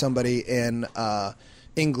then you have somebody in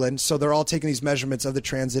England. So they're all taking these measurements of the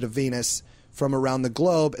transit of Venus from around the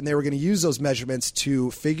globe, and they were going to use those measurements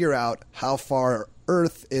to figure out how far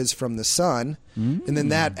Earth is from the sun, and then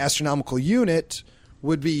that astronomical unit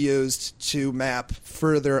would be used to map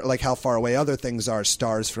further, like how far away other things are,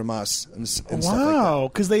 stars from us, and stuff like that. Wow,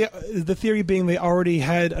 because the theory being they already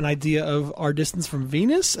had an idea of our distance from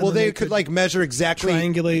Venus. And Well, then they could like measure exactly.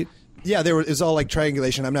 triangulate. Yeah, it was all like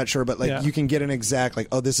triangulation. I'm not sure, but like Yeah. you can get an exact like,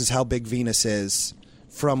 oh, this is how big Venus is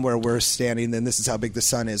from where we're standing. Then this is how big the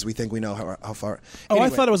sun is. We think we know how far. Oh, Anyway, I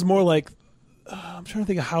thought it was more like. I'm trying to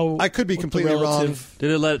think of how. I could be what the completely wrong. relative- Did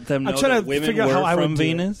it let them know I'm trying that to women figure out were how I would from do it.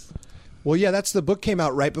 Venus? Well, yeah, that's the book came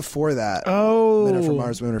out right before that. Oh, Men Are From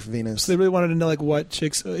Mars, Women Are From Venus. So they really wanted to know like what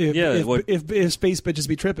chicks. If space bitches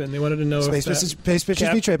be tripping, they wanted to know. Space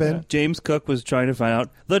bitches be tripping. Yeah. James Cook was trying to find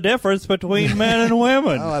out the difference between men and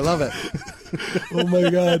women. Oh, I love it. Oh my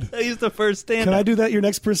God. He's the first stand. Can I do that? Your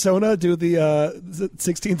next persona? Do the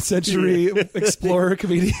 16th century explorer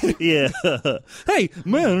comedian? Yeah. Hey,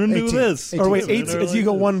 man, do 18th. this. Or wait, 18th 18th, you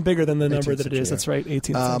go one bigger than the number 18th that it is. century, That's right,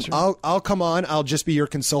 18th century. I'll come on. I'll just be your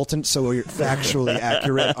consultant, so you're factually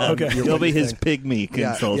accurate. On Okay. your You'll be thing. his pygmy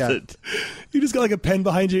Yeah, consultant. You just got like a pen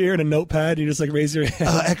behind your ear and a notepad. You just like raise your hand.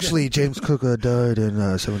 Actually, James Cook died in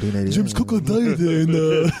 1780. James Cook died in.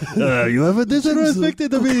 You haven't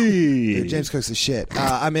disrespected me. James Cook's the shit.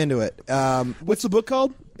 I'm into it. What's the book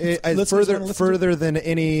called? Listeners wanna listen to Further than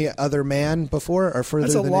any other man before, or further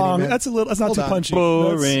That's a than long. any man? That's a little. That's not Hold too on. punchy.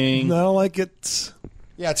 Boring. No, I don't like it.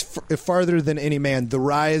 Yeah, it's farther than any man. The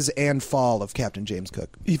rise and fall of Captain James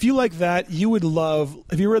Cook. If you like that, you would love.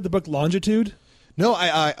 Have you read the book Longitude? No,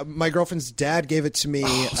 I my girlfriend's dad gave it to me.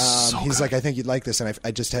 so he's good. like, I think you'd like this, and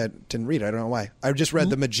I just didn't read it. I don't know why. I just read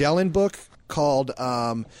the Magellan book called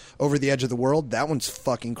Over the Edge of the World. That one's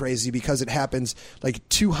fucking crazy because it happens like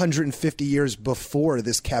 250 years before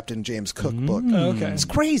this Captain James Cook book. Okay. It's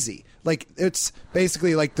crazy. Like, it's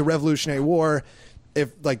basically like the Revolutionary War, if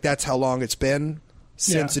like that's how long it's been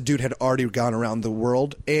since Yeah. a dude had already gone around the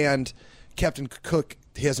world. And Captain Cook,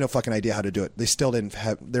 he has no fucking idea how to do it. They still didn't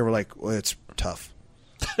have, they were like, well, it's tough.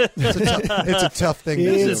 It's a tough thing to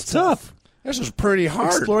do. It's tough. This is pretty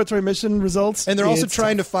hard. Exploratory mission results. And they're also It's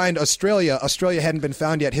trying to find Australia. Australia hadn't been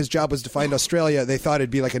found yet. His job was to find Australia. They thought it'd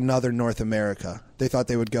be like another North America. They thought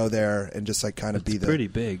they would go there and just like kind of be the Pretty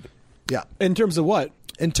big. yeah. In terms of what?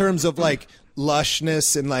 In terms of like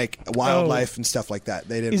lushness and like wildlife and stuff like that.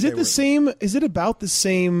 They didn't. Is they it the were- same? Is it about the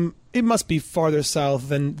same? It must be farther south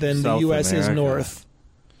than the South U.S. is America. north.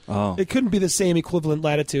 Oh. It couldn't be the same equivalent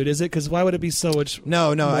latitude, is it? Because why would it be so much?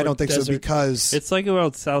 No, I more don't think so desert? because It's like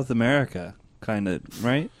about South America, kind of,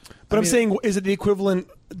 right? But I'm mean- saying, is it the equivalent?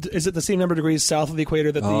 Is it the same number of degrees south of the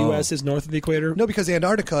equator that the Oh. U.S. is north of the equator? no, because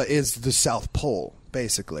Antarctica is the South Pole,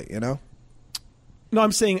 basically. You know, No,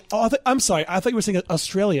 I'm saying. Oh, I'm sorry. I thought you were saying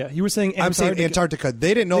Australia. You were saying Antarctica. I'm saying Antarctica.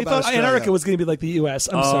 They didn't know They about thought Australia. Antarctica was going to be like the U.S.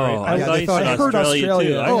 I'm Oh, sorry. I thought you I said heard Australia.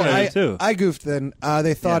 too. I Oh, heard it too. I goofed then.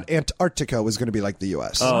 They thought Antarctica was going to be like the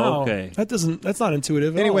U.S. Oh. Wow. okay. That's not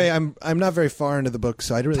intuitive. at Anyway, all. I'm not very far into the book,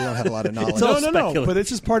 so I really don't have a lot of knowledge. all no. speculative. But it's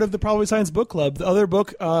just part of the Probably Science Book Club. The other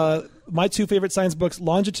book, my two favorite science books,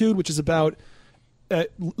 Longitude, which is about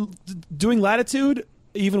doing latitude,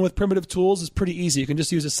 even with primitive tools, is pretty easy. You can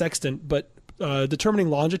just use a sextant. But determining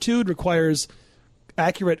longitude requires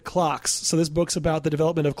accurate clocks. So this book's about the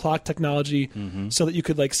development of clock technology, so that you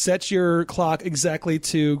could like set your clock exactly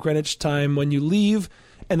to Greenwich time when you leave,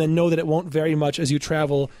 and then know that it won't vary much as you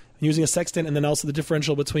travel using a sextant, and then also the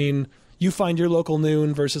differential between you find your local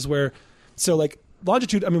noon versus where. So like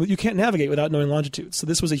longitude, I mean, you can't navigate without knowing longitude. So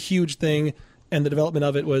this was a huge thing, and the development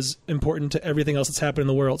of it was important to everything else that's happened in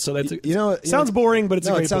the world. So that's sounds boring, but it's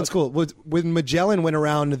a great it sounds book. cool. When Magellan went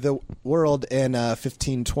around the world in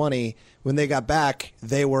 1520, when they got back,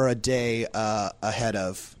 they were a day ahead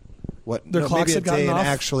of what Their clocks maybe a had day gotten and off?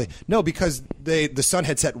 actually no, because the sun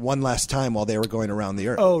had set one last time while they were going around the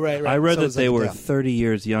Earth. Oh, right. I read So that it's they like, were yeah. 30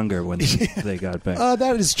 years younger when they got back.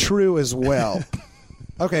 That is true as well.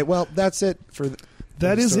 Okay, well that's it for.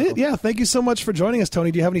 That is it. Yeah. Thank you so much for joining us,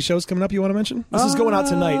 Tony. Do you have any shows coming up you want to mention? This is going out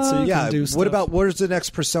tonight, so you Yeah. can do stuff. What about where's the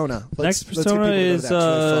next persona? Next get people persona to go to is that. It's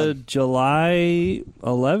really fun. July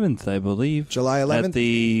 11th, I believe. July 11th? At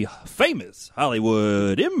the famous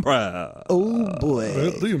Hollywood Improv. Oh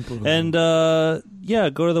boy. And, go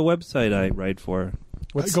to the website I write for.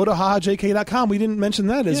 Go to hahajk.com. We didn't mention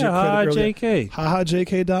that as your credit earlier. JK.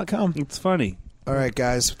 hahajk.com. It's funny. All right,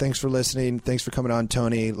 guys. Thanks for listening. Thanks for coming on,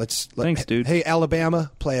 Tony. Thanks, dude. Hey, Alabama,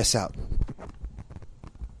 play us out.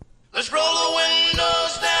 Let's roll the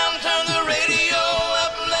windows down, turn the radio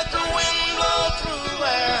up, let the wind blow through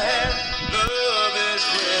our hair. Love is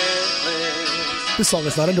reckless. This song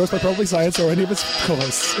is not endorsed by Probably Science or any of its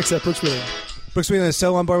co-hosts, except Brooks William. Brooks Wheelan is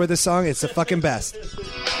so on board with this song. It's the fucking best. There ain't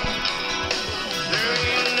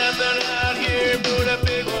nothing out here but a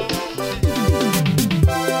big